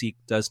NBC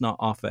does not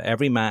offer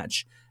every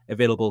match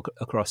available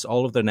across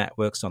all of their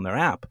networks on their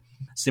app.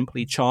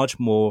 Simply charge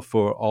more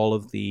for all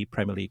of the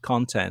Premier League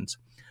content.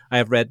 I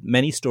have read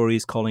many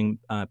stories calling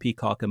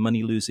Peacock a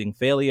money-losing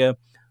failure,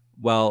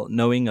 while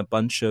knowing a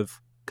bunch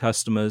of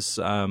customers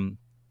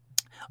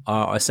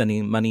are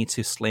sending money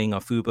to Sling or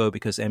Fubo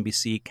because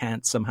NBC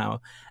can't somehow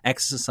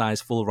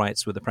exercise full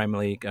rights with the Premier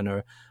League and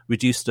are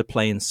reduced to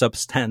playing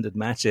substandard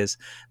matches.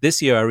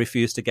 This year, I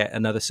refuse to get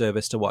another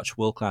service to watch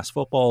world-class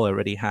football. I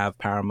already have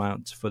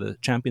Paramount for the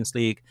Champions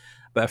League,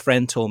 but a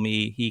friend told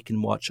me he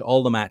can watch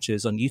all the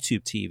matches on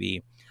YouTube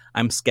TV.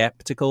 I'm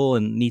skeptical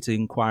and need to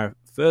inquire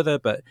further,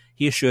 but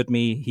he assured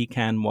me he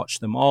can watch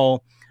them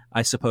all.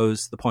 I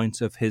suppose the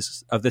point of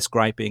this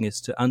griping is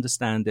to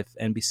understand if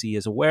NBC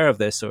is aware of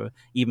this or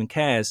even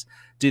cares.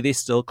 Do they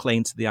still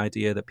cling to the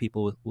idea that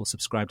people will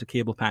subscribe to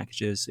cable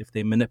packages if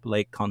they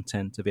manipulate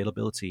content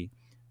availability?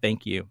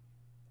 Thank you.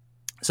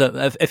 So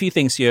a few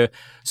things here.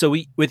 So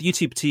with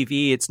YouTube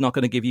TV, it's not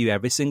going to give you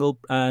every single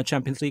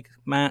Champions League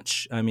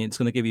match. I mean, it's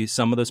going to give you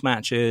some of those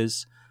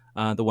matches,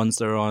 the ones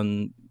that are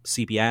on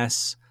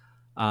CBS,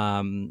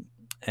 and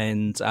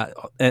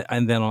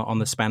then on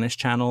the Spanish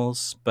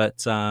channels.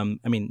 But I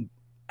mean,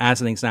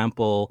 as an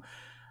example,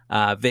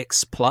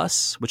 VIX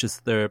Plus, which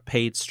is their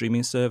paid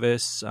streaming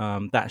service,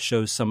 that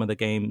shows some of the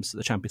games,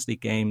 the Champions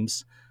League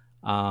games.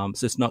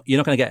 So you're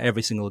not going to get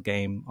every single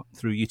game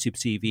through YouTube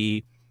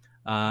TV.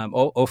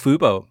 Or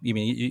Fubo. I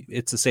mean,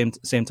 it's the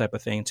same type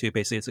of thing too.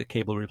 Basically, it's a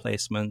cable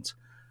replacement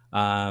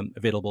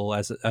available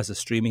as a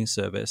streaming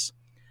service.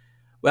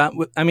 Well,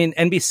 I mean,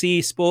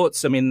 NBC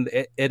Sports. I mean,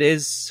 it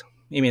is.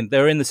 I mean,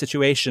 they're in the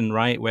situation,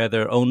 right, where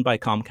they're owned by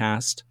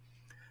Comcast,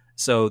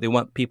 so they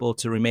want people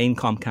to remain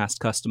Comcast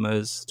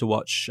customers to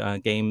watch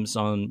games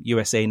on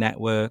USA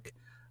Network,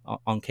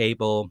 on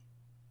cable,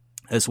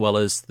 as well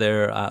as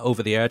their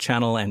over-the-air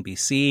channel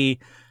NBC.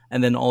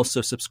 And then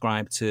also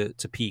subscribe to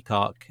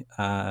Peacock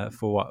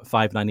for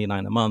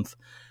 $5.99 a month.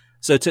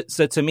 So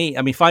to me,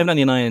 I mean,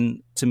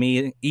 $5.99 to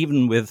me,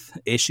 even with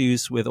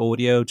issues with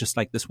audio, just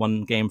like this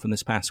one game from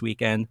this past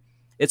weekend,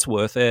 it's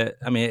worth it.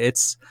 I mean,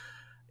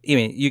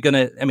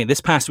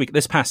 this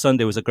past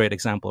Sunday was a great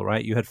example,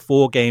 right? You had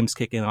 4 games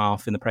kicking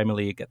off in the Premier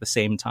League at the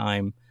same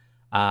time.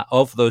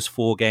 Of those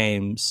 4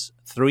 games,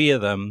 3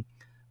 of them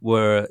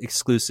were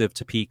exclusive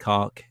to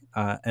Peacock,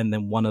 and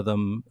then one of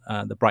them,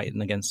 the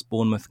Brighton against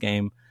Bournemouth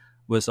game,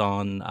 was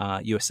on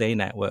USA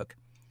Network.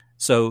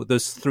 So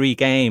those 3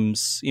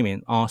 games, you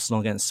mean Arsenal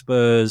against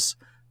Spurs,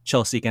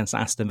 Chelsea against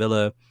Aston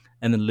Villa,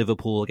 and then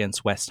Liverpool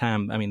against West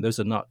Ham. I mean,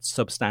 those are not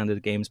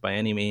substandard games by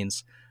any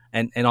means.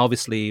 And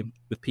obviously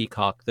with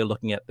Peacock, they're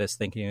looking at this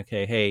thinking,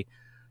 okay, hey,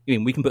 I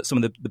mean, we can put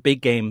some of the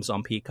big games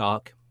on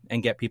Peacock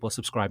and get people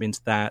subscribing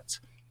to that,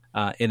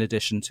 in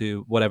addition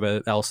to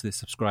whatever else they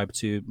subscribe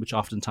to, which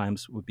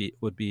oftentimes would be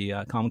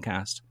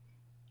Comcast.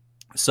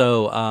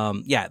 So,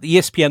 the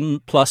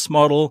ESPN Plus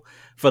model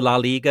for La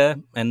Liga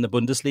and the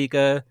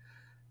Bundesliga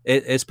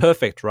is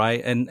perfect,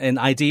 right? And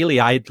ideally,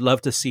 I'd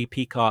love to see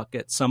Peacock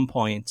at some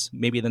point,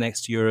 maybe the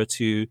next year or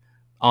two,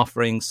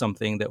 offering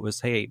something that was,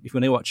 hey, if you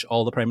want to watch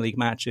all the Premier League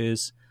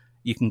matches,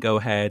 you can go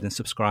ahead and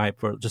subscribe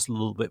for just a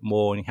little bit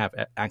more, and you have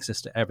access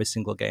to every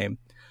single game.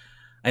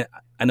 I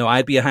know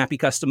I'd be a happy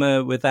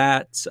customer with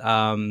that.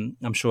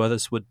 I'm sure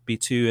others would be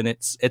too, and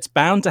it's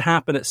bound to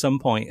happen at some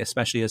point,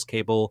 especially as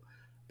cable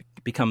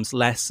becomes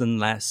less and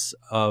less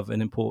of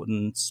an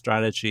important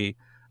strategy,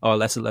 or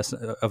less and less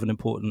of an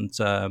important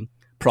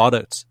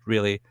product,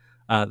 really,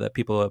 that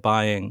people are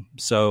buying.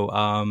 So,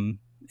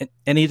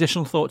 any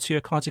additional thoughts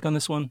here, Kartik, on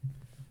this one?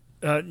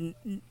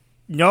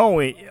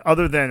 No,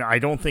 other than I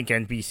don't think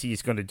NBC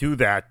is going to do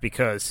that,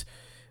 because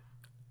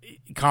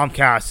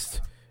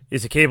Comcast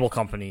is a cable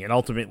company, and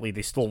ultimately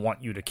they still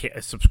want you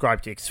to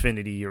subscribe to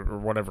Xfinity or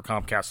whatever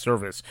Comcast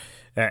service,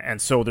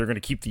 and so they're going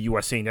to keep the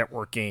USA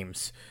Network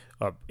games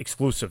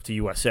exclusive to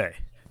USA.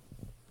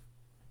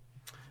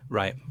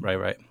 Right.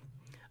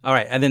 All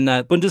right, and then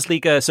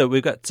Bundesliga. So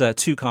we've got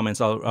 2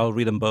 comments. I'll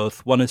read them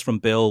both. One is from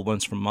Bill,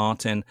 one's from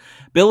Martin.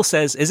 Bill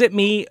says, "Is it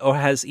me, or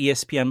has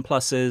ESPN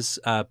Plus's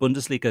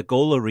Bundesliga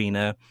Goal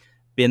Arena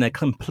been a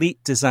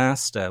complete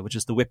disaster?" Which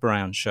is the whip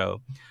around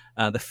show.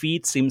 The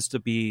feed seems to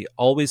be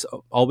always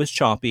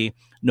choppy,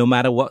 no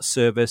matter what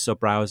service or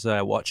browser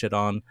I watch it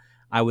on.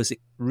 I was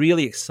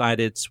really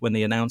excited when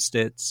they announced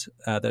it,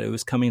 that it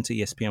was coming to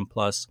ESPN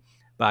Plus,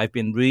 but I've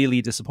been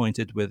really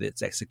disappointed with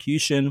its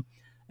execution.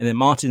 And then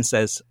Martin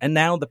says, and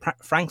now the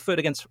Frankfurt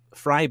against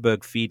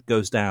Freiburg feed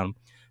goes down.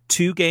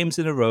 2 games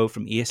in a row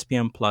from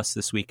ESPN Plus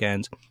this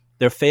weekend.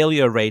 Their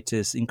failure rate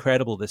is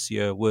incredible this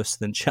year, worse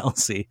than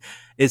Chelsea.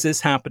 Is this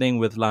happening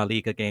with La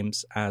Liga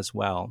games as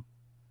well?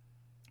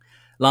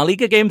 La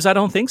Liga games, I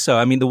don't think so.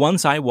 I mean, the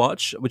ones I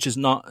watch, which is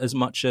not as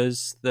much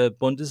as the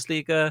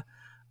Bundesliga,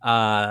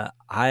 I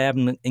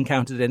haven't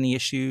encountered any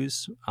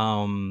issues.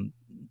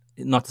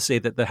 Not to say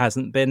that there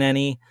hasn't been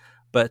any,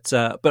 but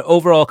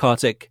overall,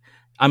 Kartik,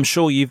 I'm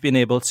sure you've been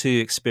able to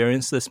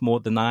experience this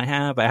more than I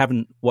have. I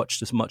haven't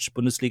watched as much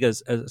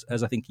Bundesliga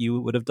as I think you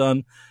would have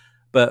done.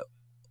 But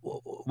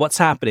what's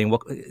happening?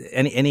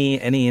 Any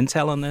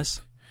intel on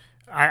this?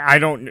 I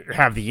don't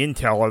have the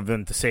intel other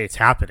than to say it's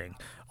happening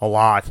a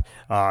lot.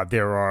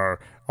 There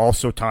are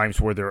also times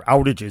where there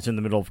are outages in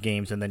the middle of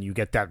games, and then you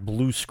get that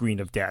blue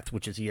screen of death,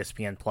 which is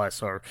ESPN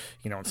Plus, or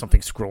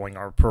something scrolling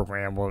our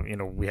program, or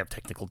we have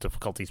technical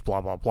difficulties,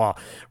 blah blah blah,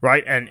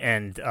 right?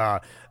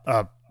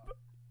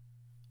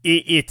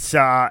 It's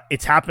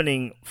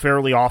happening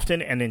fairly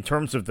often, and in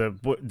terms of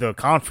the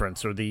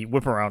conference or the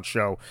whip around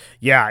show,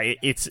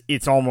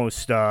 it's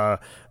almost the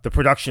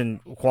production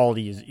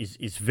quality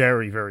is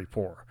very, very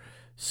poor.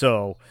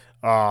 So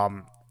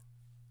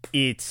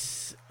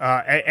it's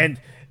and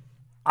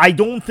I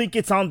don't think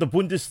it's on the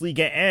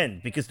Bundesliga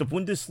end, because the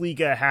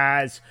Bundesliga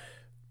has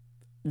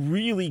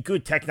really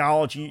good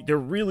technology. They're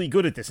really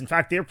good at this. In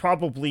fact, they're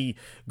probably,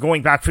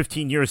 going back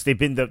 15 years, they've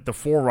been the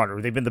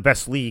forerunner. They've been the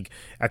best league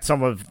at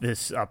some of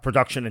this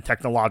production and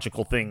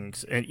technological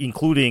things,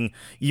 including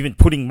even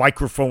putting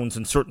microphones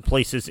in certain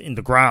places in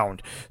the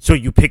ground so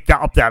you pick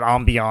up that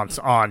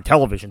ambiance on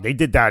television. They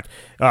did that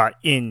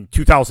in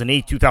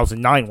 2008,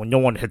 2009 when no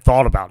one had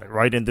thought about it,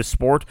 right, in this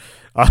sport.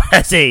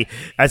 As a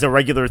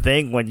regular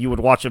thing, when you would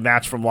watch a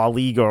match from La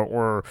Liga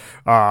or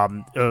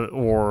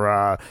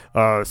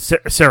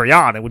Serie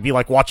A, it would be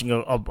like watching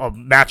a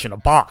match in a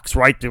box,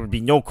 right? There would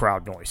be no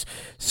crowd noise.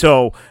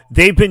 So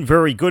they've been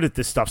very good at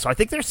this stuff. So I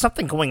think there's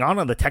something going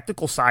on the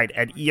technical side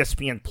at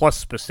ESPN Plus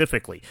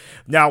specifically.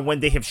 Now, when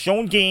they have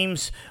shown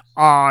games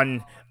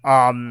on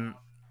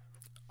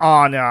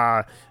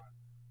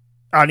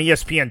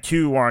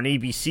ESPN2 or on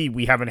ABC,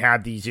 we haven't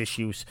had these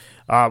issues.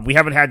 We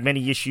haven't had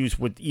many issues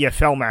with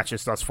EFL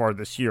matches thus far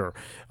this year.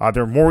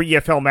 There are more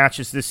EFL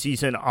matches this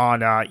season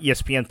on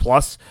ESPN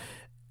Plus,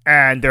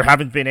 and there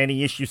haven't been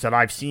any issues that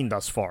I've seen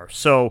thus far.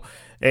 So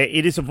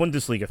it is a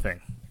Bundesliga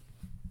thing.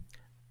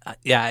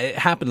 Yeah, it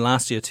happened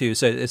last year too.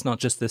 So it's not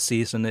just this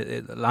season.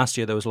 Last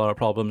year there was a lot of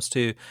problems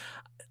too.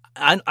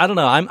 I don't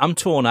know. I'm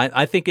torn.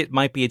 I think it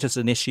might be just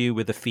an issue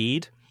with the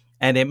feed.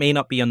 And it may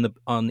not be on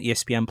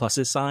ESPN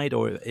Plus's side,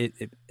 or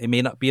it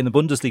may not be in the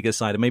Bundesliga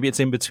side, or maybe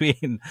it's in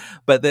between.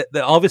 But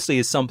there obviously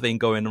is something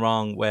going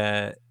wrong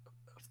where,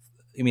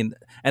 I mean,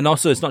 and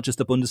also it's not just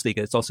the Bundesliga,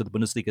 it's also the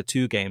Bundesliga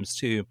 2 games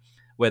too,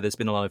 where there's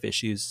been a lot of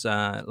issues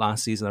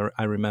last season,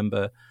 I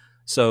remember.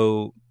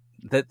 So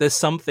there's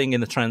something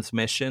in the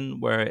transmission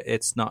where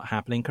it's not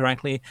happening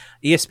correctly.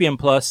 ESPN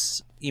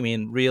Plus, I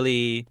mean,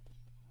 really,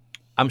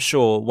 I'm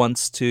sure,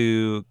 wants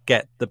to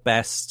get the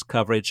best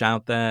coverage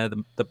out there,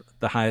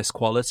 the highest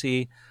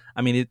quality.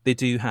 I mean, they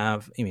do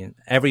have, I mean,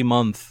 every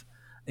month,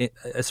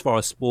 as far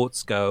as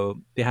sports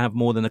go, they have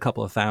more than a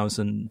couple of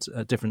thousand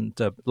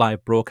different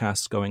live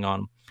broadcasts going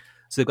on.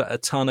 So they've got a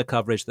ton of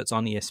coverage that's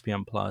on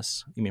ESPN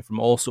Plus, I mean, from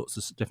all sorts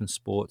of different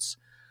sports.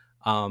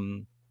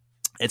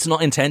 It's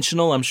not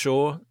intentional, I'm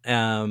sure,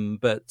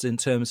 but in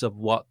terms of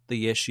what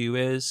the issue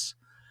is,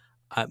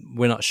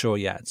 we're not sure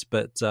yet,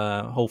 but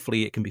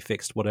hopefully it can be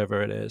fixed,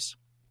 whatever it is.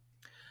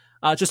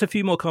 Just a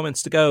few more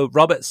comments to go.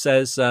 Robert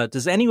says,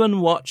 does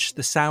anyone watch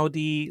the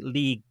Saudi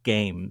League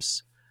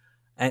games?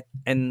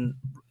 And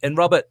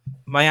Robert,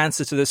 my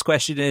answer to this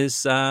question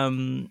is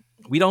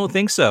we don't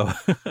think so.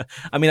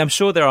 I mean, I'm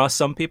sure there are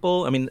some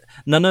people. I mean,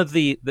 none of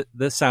the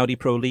Saudi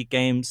Pro League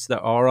games that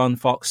are on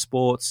Fox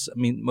Sports, I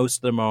mean, most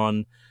of them are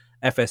on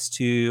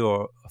FS2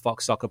 or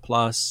Fox Soccer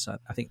Plus.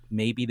 I think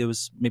maybe there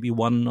was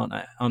one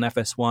on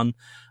FS1,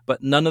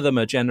 but none of them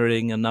are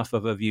generating enough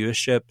of a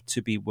viewership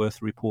to be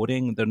worth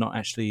reporting. They're not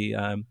actually,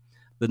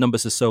 the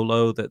numbers are so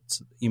low that,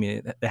 you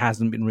mean, it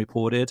hasn't been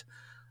reported.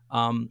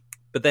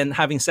 But then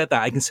having said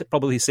that, I can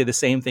probably say the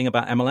same thing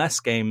about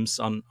MLS games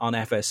on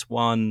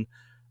FS1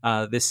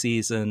 this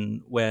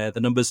season, where the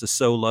numbers are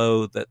so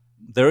low that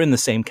they're in the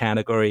same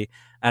category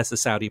as the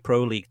Saudi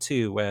Pro League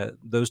too, where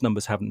those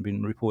numbers haven't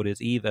been reported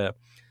either.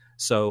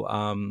 So,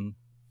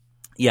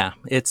 yeah,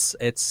 it's.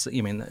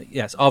 I mean,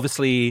 yes,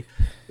 obviously,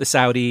 the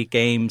Saudi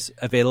games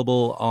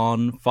available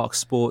on Fox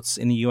Sports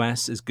in the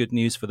US is good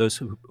news for those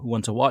who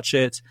want to watch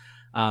it.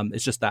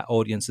 It's just that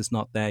audience is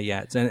not there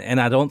yet,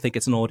 and I don't think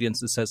it's an audience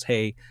that says,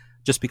 "Hey,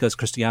 just because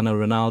Cristiano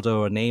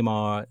Ronaldo or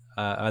Neymar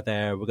are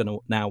there, we're going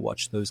to now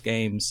watch those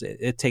games."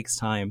 It takes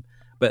time,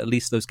 but at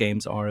least those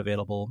games are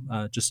available,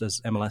 just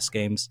as MLS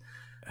games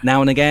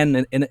now and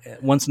again,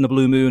 once in the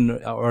blue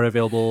moon, are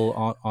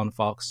available on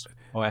Fox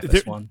or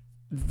FS1.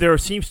 There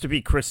seems to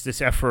be, Chris,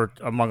 this effort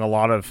among a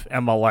lot of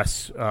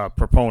MLS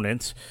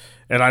proponents,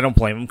 and I don't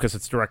blame them because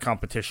it's direct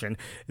competition,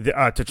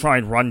 to try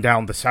and run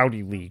down the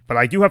Saudi League. But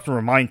I do have to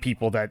remind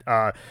people that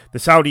the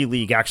Saudi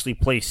League actually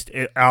placed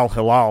Al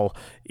Hilal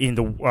in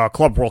the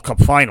Club World Cup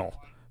final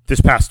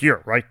this past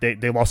year, right? They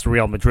lost to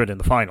Real Madrid in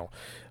the final.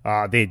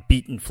 They had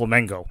beaten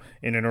Flamengo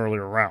in an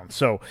earlier round.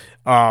 So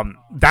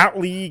that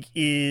league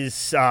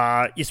is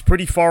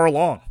pretty far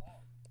along.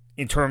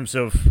 In terms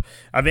of,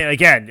 I mean,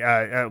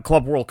 again,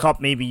 Club World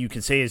Cup, maybe you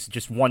can say is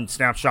just one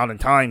snapshot in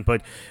time,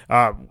 but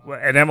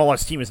an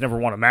MLS team has never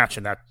won a match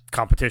in that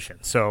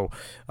competition. So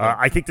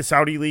I think the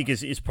Saudi League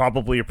is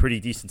probably a pretty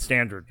decent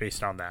standard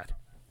based on that.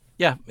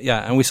 Yeah,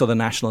 and we saw the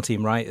national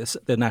team, right?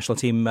 The national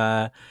team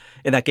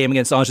in that game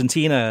against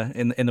Argentina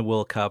in the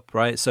World Cup,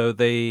 right? So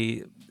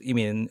you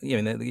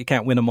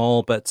can't win them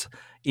all, but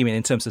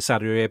in terms of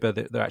Saudi Arabia,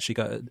 they're actually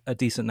got a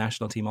decent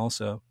national team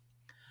also.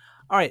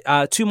 All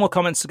right, 2 more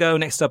comments to go.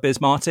 Next up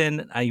is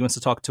Martin. He wants to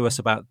talk to us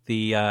about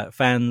the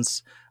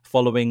fans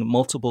following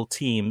multiple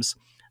teams.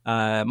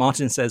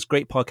 Martin says,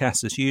 great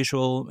podcast as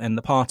usual, and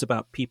the part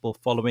about people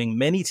following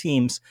many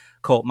teams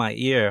caught my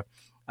ear.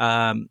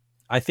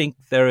 I think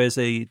there is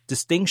a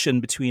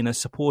distinction between a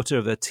supporter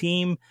of a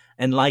team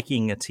and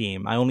liking a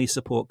team. I only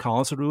support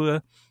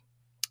Karlsruhe,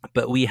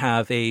 but we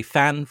have a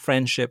fan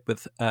friendship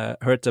with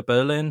Hertha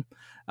Berlin.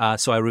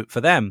 So I root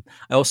for them.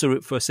 I also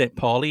root for St.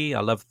 Pauli.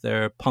 I love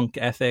their punk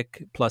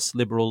ethic plus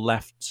liberal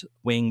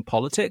left-wing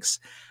politics.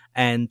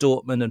 and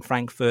Dortmund and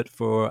Frankfurt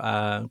for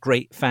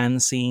great fan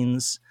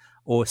scenes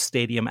or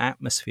stadium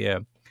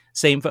atmosphere.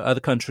 Same for other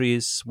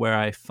countries where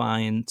I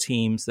find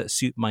teams that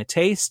suit my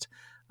taste.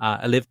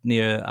 I lived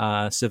near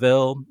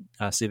Sevilla,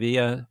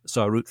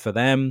 so I root for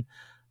them,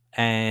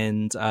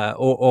 and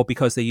or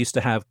because they used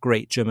to have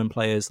great German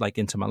players like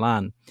Inter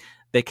Milan.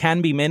 There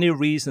can be many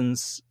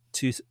reasons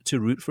to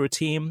root for a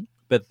team,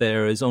 but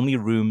there is only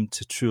room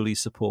to truly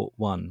support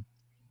one.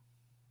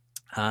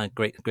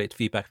 Great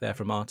feedback there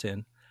from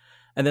Martin.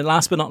 And then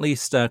last but not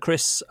least,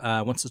 Chris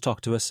wants to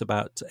talk to us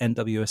about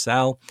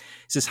NWSL.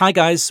 He says, hi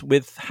guys,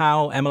 with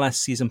how MLS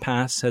Season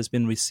Pass has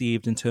been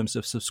received in terms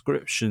of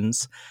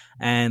subscriptions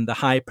and the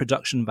high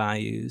production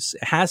values,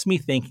 it has me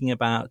thinking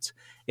about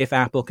if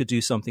Apple could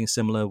do something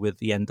similar with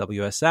the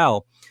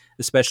NWSL,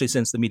 especially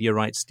since the media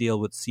rights deal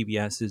with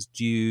CBS is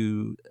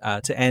due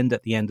to end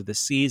at the end of the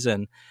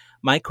season.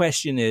 My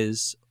question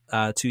is,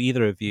 to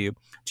either of you,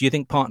 do you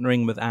think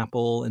partnering with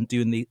Apple and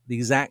doing the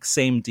exact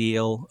same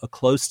deal or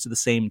close to the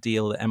same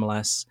deal that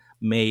MLS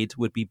made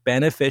would be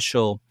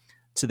beneficial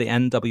to the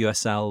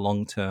NWSL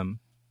long term?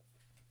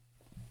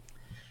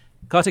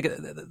 Kartik,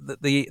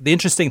 the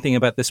interesting thing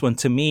about this one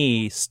to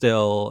me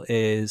still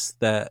is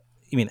that,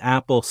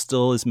 Apple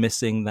still is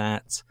missing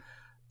that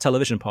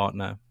television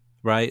partner,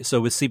 right?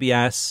 So with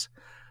CBS,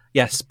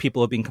 yes,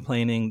 people have been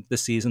complaining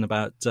this season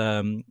about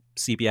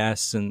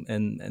CBS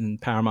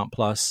and Paramount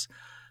Plus,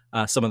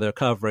 some of their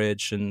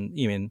coverage,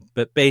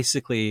 but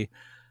basically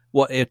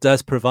what it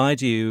does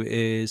provide you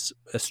is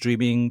a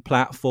streaming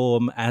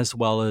platform as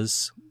well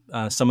as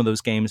some of those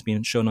games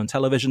being shown on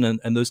television,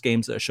 and those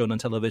games that are shown on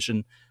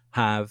television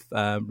have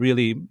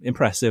really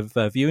impressive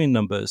viewing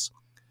numbers.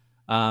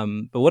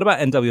 But what about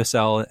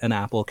NWSL and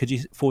Apple? Could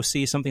you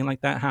foresee something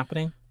like that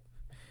happening?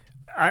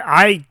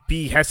 I'd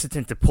be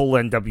hesitant to pull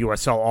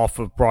NWSL off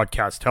of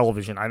broadcast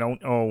television. I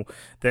don't know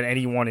that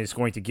anyone is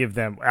going to give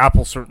them.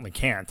 Apple certainly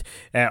can't,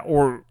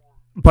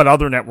 but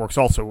other networks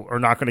also are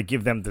not going to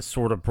give them the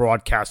sort of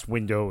broadcast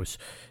windows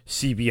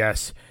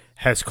CBS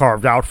has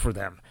carved out for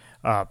them.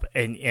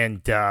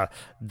 And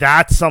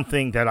that's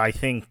something that I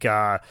think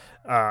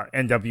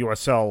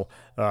NWSL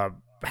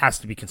has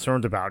to be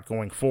concerned about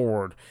going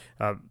forward.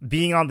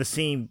 Being on the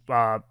same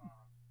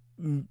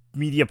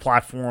media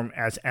platform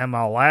as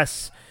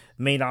MLS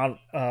may not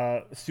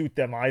suit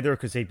them either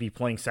because they'd be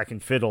playing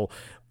second fiddle.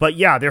 But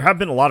yeah, there have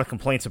been a lot of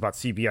complaints about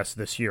CBS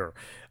this year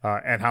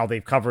and how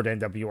they've covered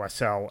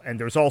NWSL. And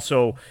there's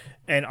also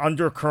an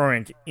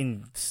undercurrent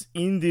in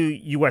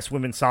the U.S.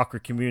 women's soccer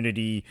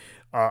community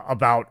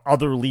about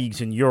other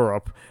leagues in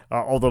Europe,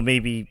 although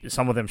maybe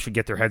some of them should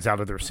get their heads out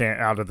of the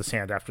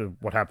sand after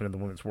what happened in the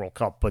Women's World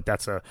Cup, but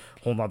that's a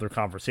whole nother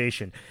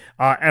conversation.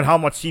 And how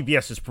much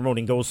CBS is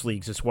promoting those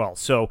leagues as well.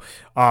 So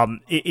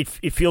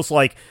it feels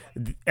like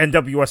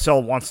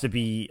NWSL wants to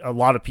be, a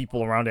lot of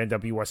people around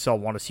NWSL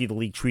want to see the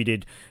league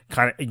treated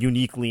kind of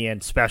uniquely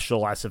and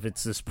special as if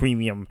it's this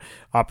premium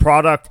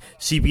product.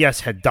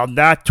 CBS had done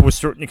that to a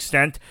certain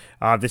extent.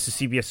 This is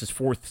CBS's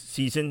fourth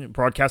season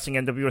broadcasting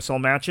NWSL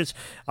matches,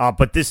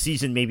 but this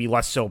season maybe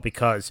less so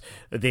because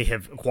they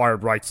have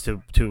acquired rights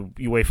to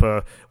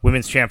UEFA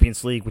Women's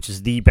Champions League, which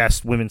is the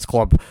best women's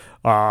club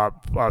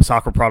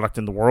soccer product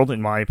in the world,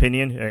 in my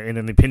opinion, and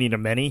in the opinion of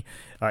many.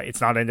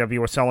 It's not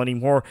NWSL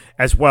anymore,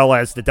 as well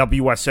as the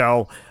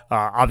WSL.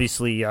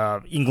 Obviously,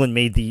 England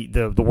made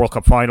the World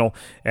Cup final,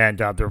 and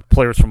there are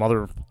players from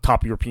other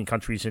top European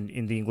countries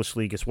in the English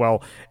league as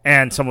well,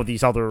 and some of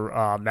these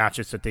other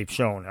matches that they've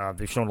shown.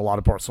 They've shown a lot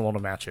of Barcelona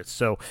matches.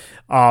 So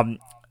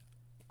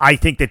I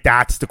think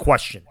that's the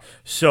question.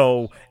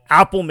 So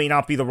Apple may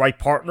not be the right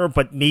partner,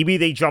 but maybe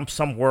they jump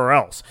somewhere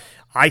else.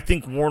 I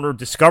think Warner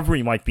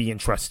Discovery might be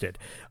interested.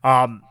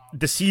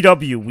 The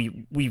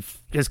CW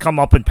has come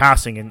up in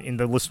passing in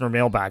the listener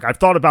mailbag. I've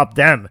thought about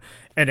them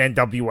and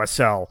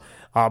NWSL,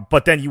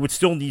 but then you would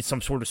still need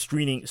some sort of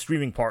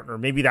streaming partner.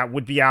 Maybe that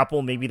would be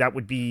Apple. Maybe that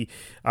would be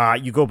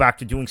you go back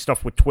to doing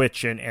stuff with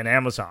Twitch and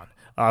Amazon.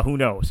 Who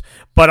knows?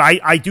 But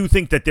I do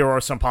think that there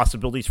are some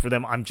possibilities for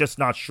them. I'm just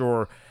not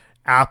sure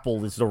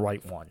Apple is the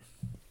right one.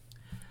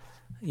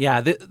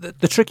 Yeah,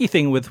 the tricky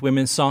thing with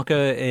women's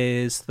soccer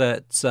is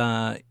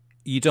that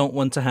you don't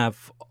want to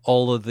have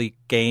all of the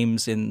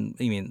games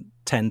in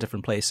 10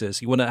 different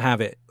places. You want to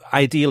have it,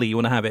 ideally, you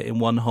want to have it in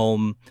one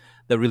home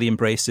that really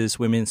embraces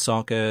women's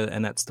soccer,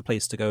 and that's the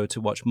place to go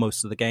to watch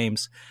most of the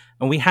games.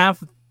 And we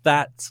have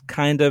that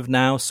kind of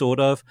now, sort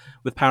of,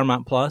 with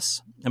Paramount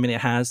Plus. I mean,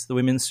 it has the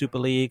Women's Super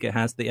League, it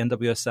has the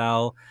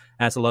NWSL,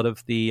 it has a lot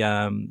of the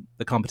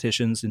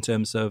competitions in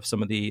terms of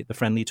some of the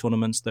friendly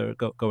tournaments that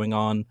are going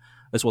on,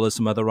 as well as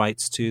some other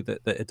rights too that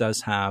it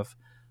does have.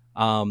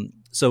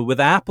 So with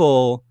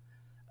Apple,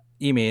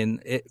 moving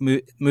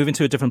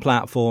to a different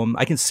platform,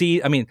 I can see,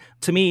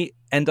 to me,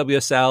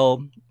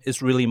 NWSL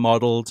is really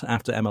modeled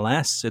after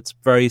MLS. It's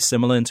very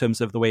similar in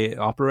terms of the way it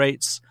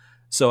operates.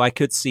 So I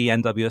could see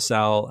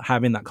NWSL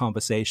having that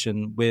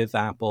conversation with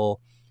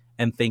Apple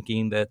and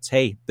thinking that,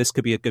 hey, this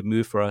could be a good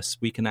move for us.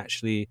 We can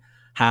actually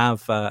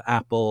have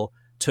Apple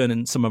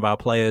turning some of our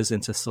players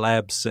into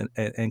celebs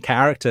and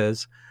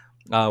characters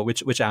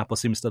which Apple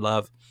seems to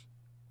love.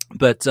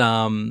 But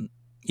and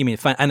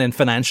then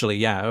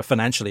financially,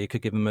 it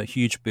could give them a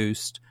huge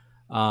boost,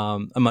 a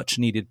much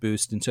needed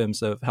boost in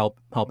terms of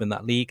helping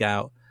that league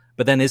out.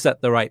 But then, is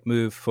that the right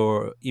move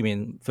for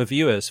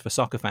viewers, for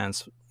soccer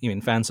fans,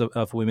 fans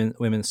of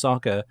women's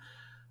soccer?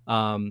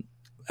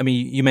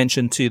 You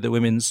mentioned too the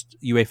Women's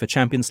UEFA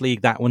Champions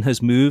League. That one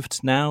has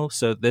moved now,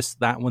 so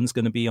that one's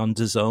going to be on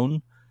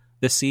DAZN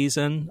this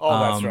season.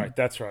 Oh,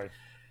 that's right.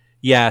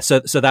 Yeah, so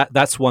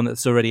that's one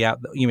that's already out.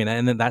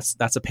 And then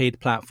that's a paid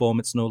platform.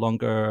 It's no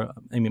longer.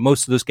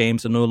 Most of those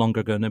games are no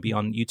longer going to be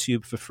on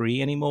YouTube for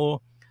free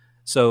anymore.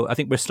 So I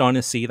think we're starting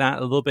to see that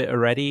a little bit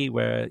already,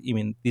 where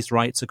these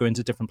rights are going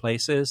to different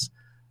places.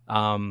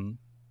 But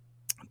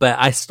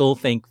I still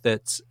think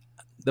that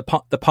the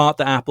part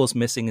that Apple's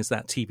missing is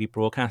that TV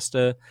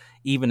broadcaster.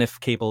 Even if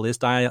cable is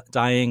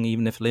dying,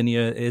 even if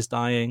linear is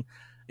dying,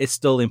 it's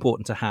still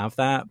important to have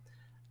that.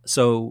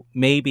 So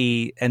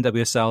maybe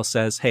NWSL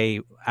says, hey,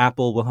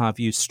 Apple will have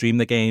you stream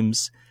the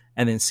games,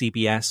 and then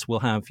CBS will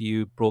have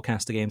you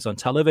broadcast the games on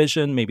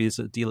television. Maybe there's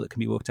a deal that can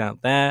be worked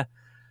out there.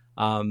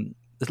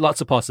 There's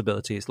lots of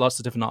possibilities, lots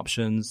of different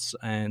options,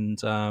 and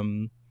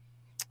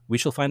we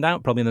shall find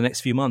out probably in the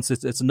next few months.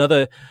 It's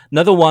another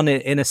one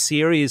in a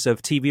series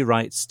of TV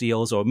rights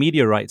deals or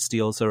media rights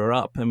deals that are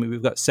up.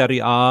 We've got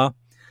Serie A,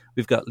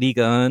 we've got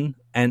Liga 1,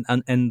 and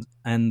the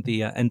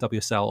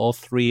NWSL. All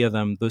three of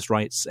them, those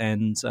rights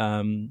end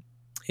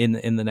in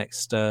the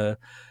next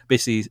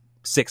basically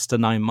 6 to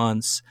 9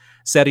 months.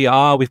 Serie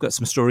A, we've got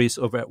some stories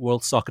over at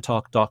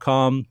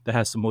worldsoccertalk.com that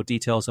has some more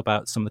details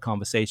about some of the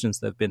conversations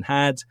that have been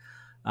had.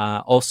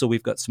 Also,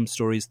 we've got some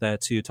stories there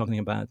too, talking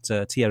about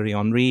Thierry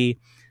Henry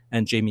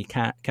and Jamie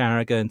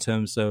Carragher in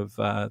terms of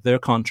their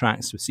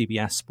contracts with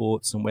CBS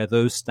Sports and where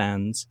those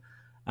stand,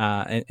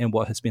 and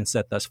what has been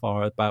said thus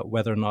far about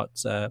whether or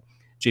not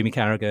Jamie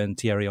Carragher and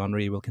Thierry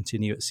Henry will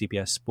continue at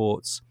CBS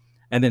Sports.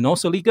 And then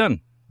also Ligue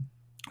 1.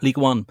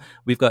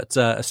 We've got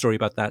a story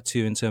about that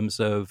too in terms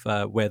of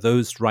where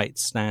those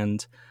rights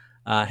stand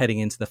heading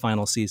into the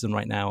final season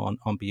right now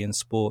on beIN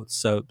Sports.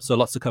 So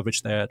lots of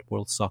coverage there at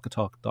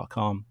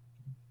worldsoccertalk.com.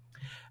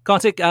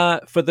 Kartik,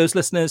 for those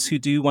listeners who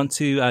do want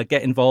to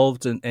get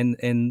involved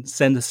and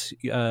send us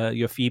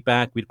your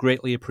feedback, we'd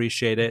greatly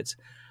appreciate it.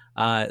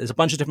 There's a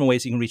bunch of different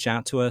ways you can reach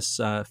out to us.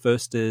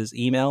 First is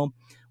email,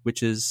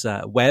 which is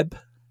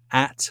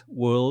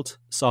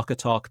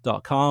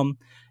web@worldsoccertalk.com.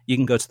 You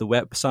can go to the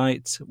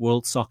website,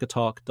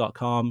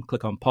 worldsoccertalk.com,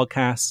 click on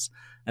podcasts,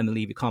 and then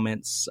leave your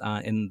comments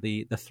in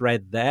the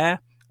thread there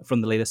from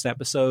the latest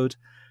episode.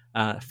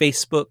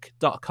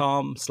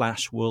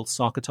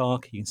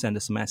 Facebook.com/worldsoccertalk. You can send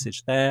us a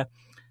message there.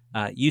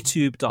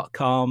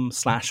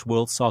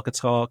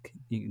 YouTube.com/worldsoccertalk.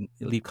 You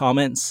can leave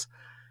comments.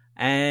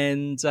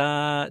 And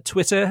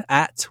Twitter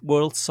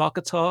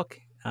 @worldsoccertalk.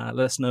 Let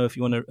us know if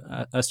you want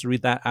us to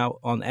read that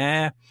out on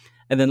air.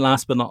 And then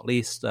last but not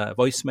least,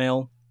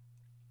 voicemail,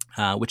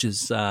 which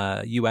is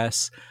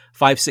US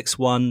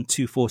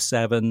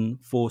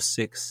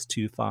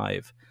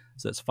 561-247-4625.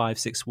 So it's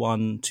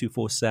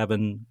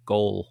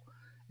 561-247-GOAL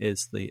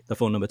is the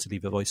phone number to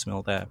leave a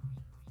voicemail there.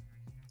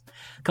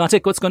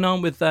 Kartik, what's going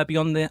on with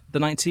Beyond the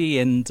 90?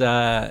 And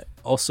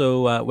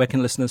also, where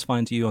can listeners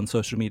find you on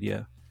social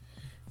media?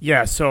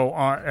 Yeah, so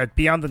at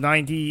Beyond the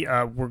 90,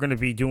 we're going to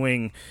be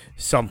doing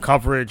some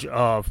coverage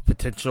of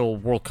potential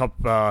World Cup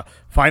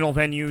final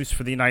venues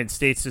for the United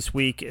States this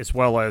week,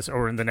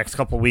 or in the next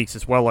couple of weeks,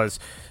 as well as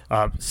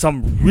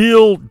some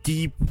real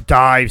deep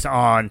dives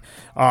on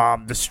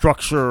the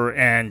structure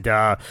and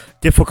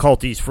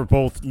difficulties for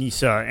both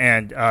NISA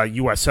and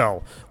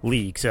USL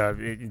leagues.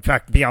 In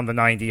fact, Beyond the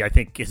 90, I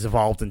think, has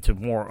evolved into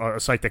more a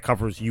site that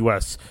covers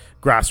U.S.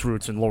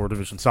 grassroots and lower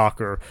division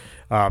soccer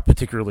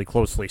particularly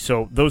closely.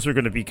 So those are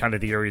going to be kind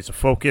of the areas of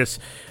focus.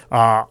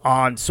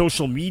 On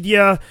social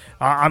media,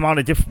 I'm on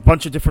a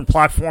bunch of different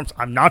platforms.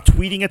 I'm not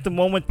tweeting at the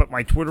moment, but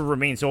my Twitter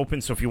remains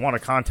open. So if you want to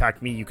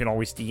contact me, you can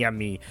always DM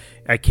me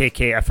at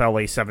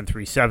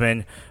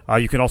KKFLA737.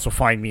 You can also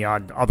find me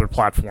on other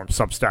platforms,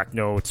 Substack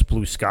Notes,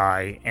 Blue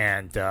Sky,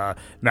 and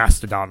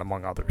Mastodon,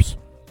 among others.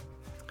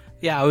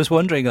 Yeah, I was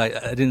wondering, I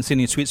didn't see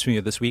any tweets from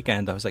you this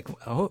weekend. I was like,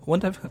 I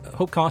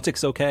hope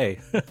Kartik's okay.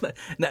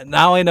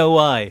 Now I know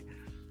why.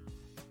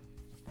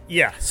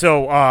 Yeah,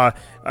 so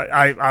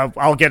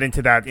I'll get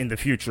into that in the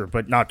future,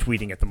 but not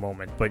tweeting at the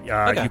moment. But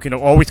okay. You can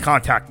always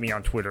contact me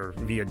on Twitter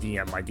via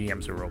DM. My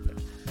DMs are open.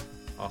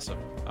 Awesome.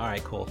 All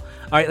right, cool.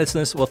 All right,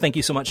 listeners, well, thank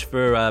you so much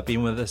for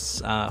being with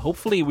us.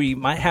 Hopefully we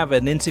might have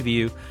an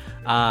interview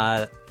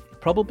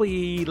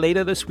probably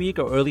later this week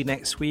or early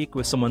next week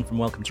with someone from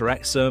Welcome to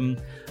Wrexham.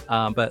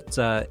 But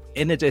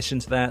in addition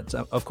to that,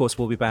 of course,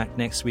 we'll be back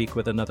next week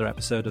with another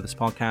episode of this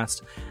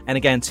podcast. And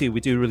again, too, we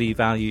do really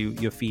value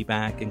your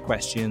feedback and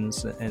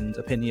questions and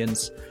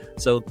opinions.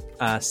 So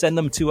send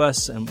them to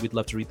us, and we'd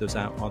love to read those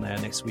out on air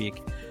next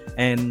week.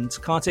 And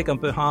Kartik, on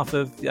behalf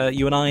of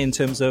you and I, in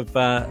terms of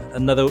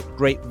another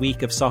great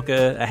week of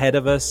soccer ahead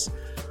of us,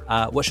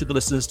 what should the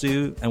listeners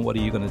do, and what are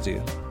you going to do?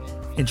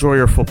 Enjoy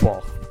your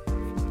football.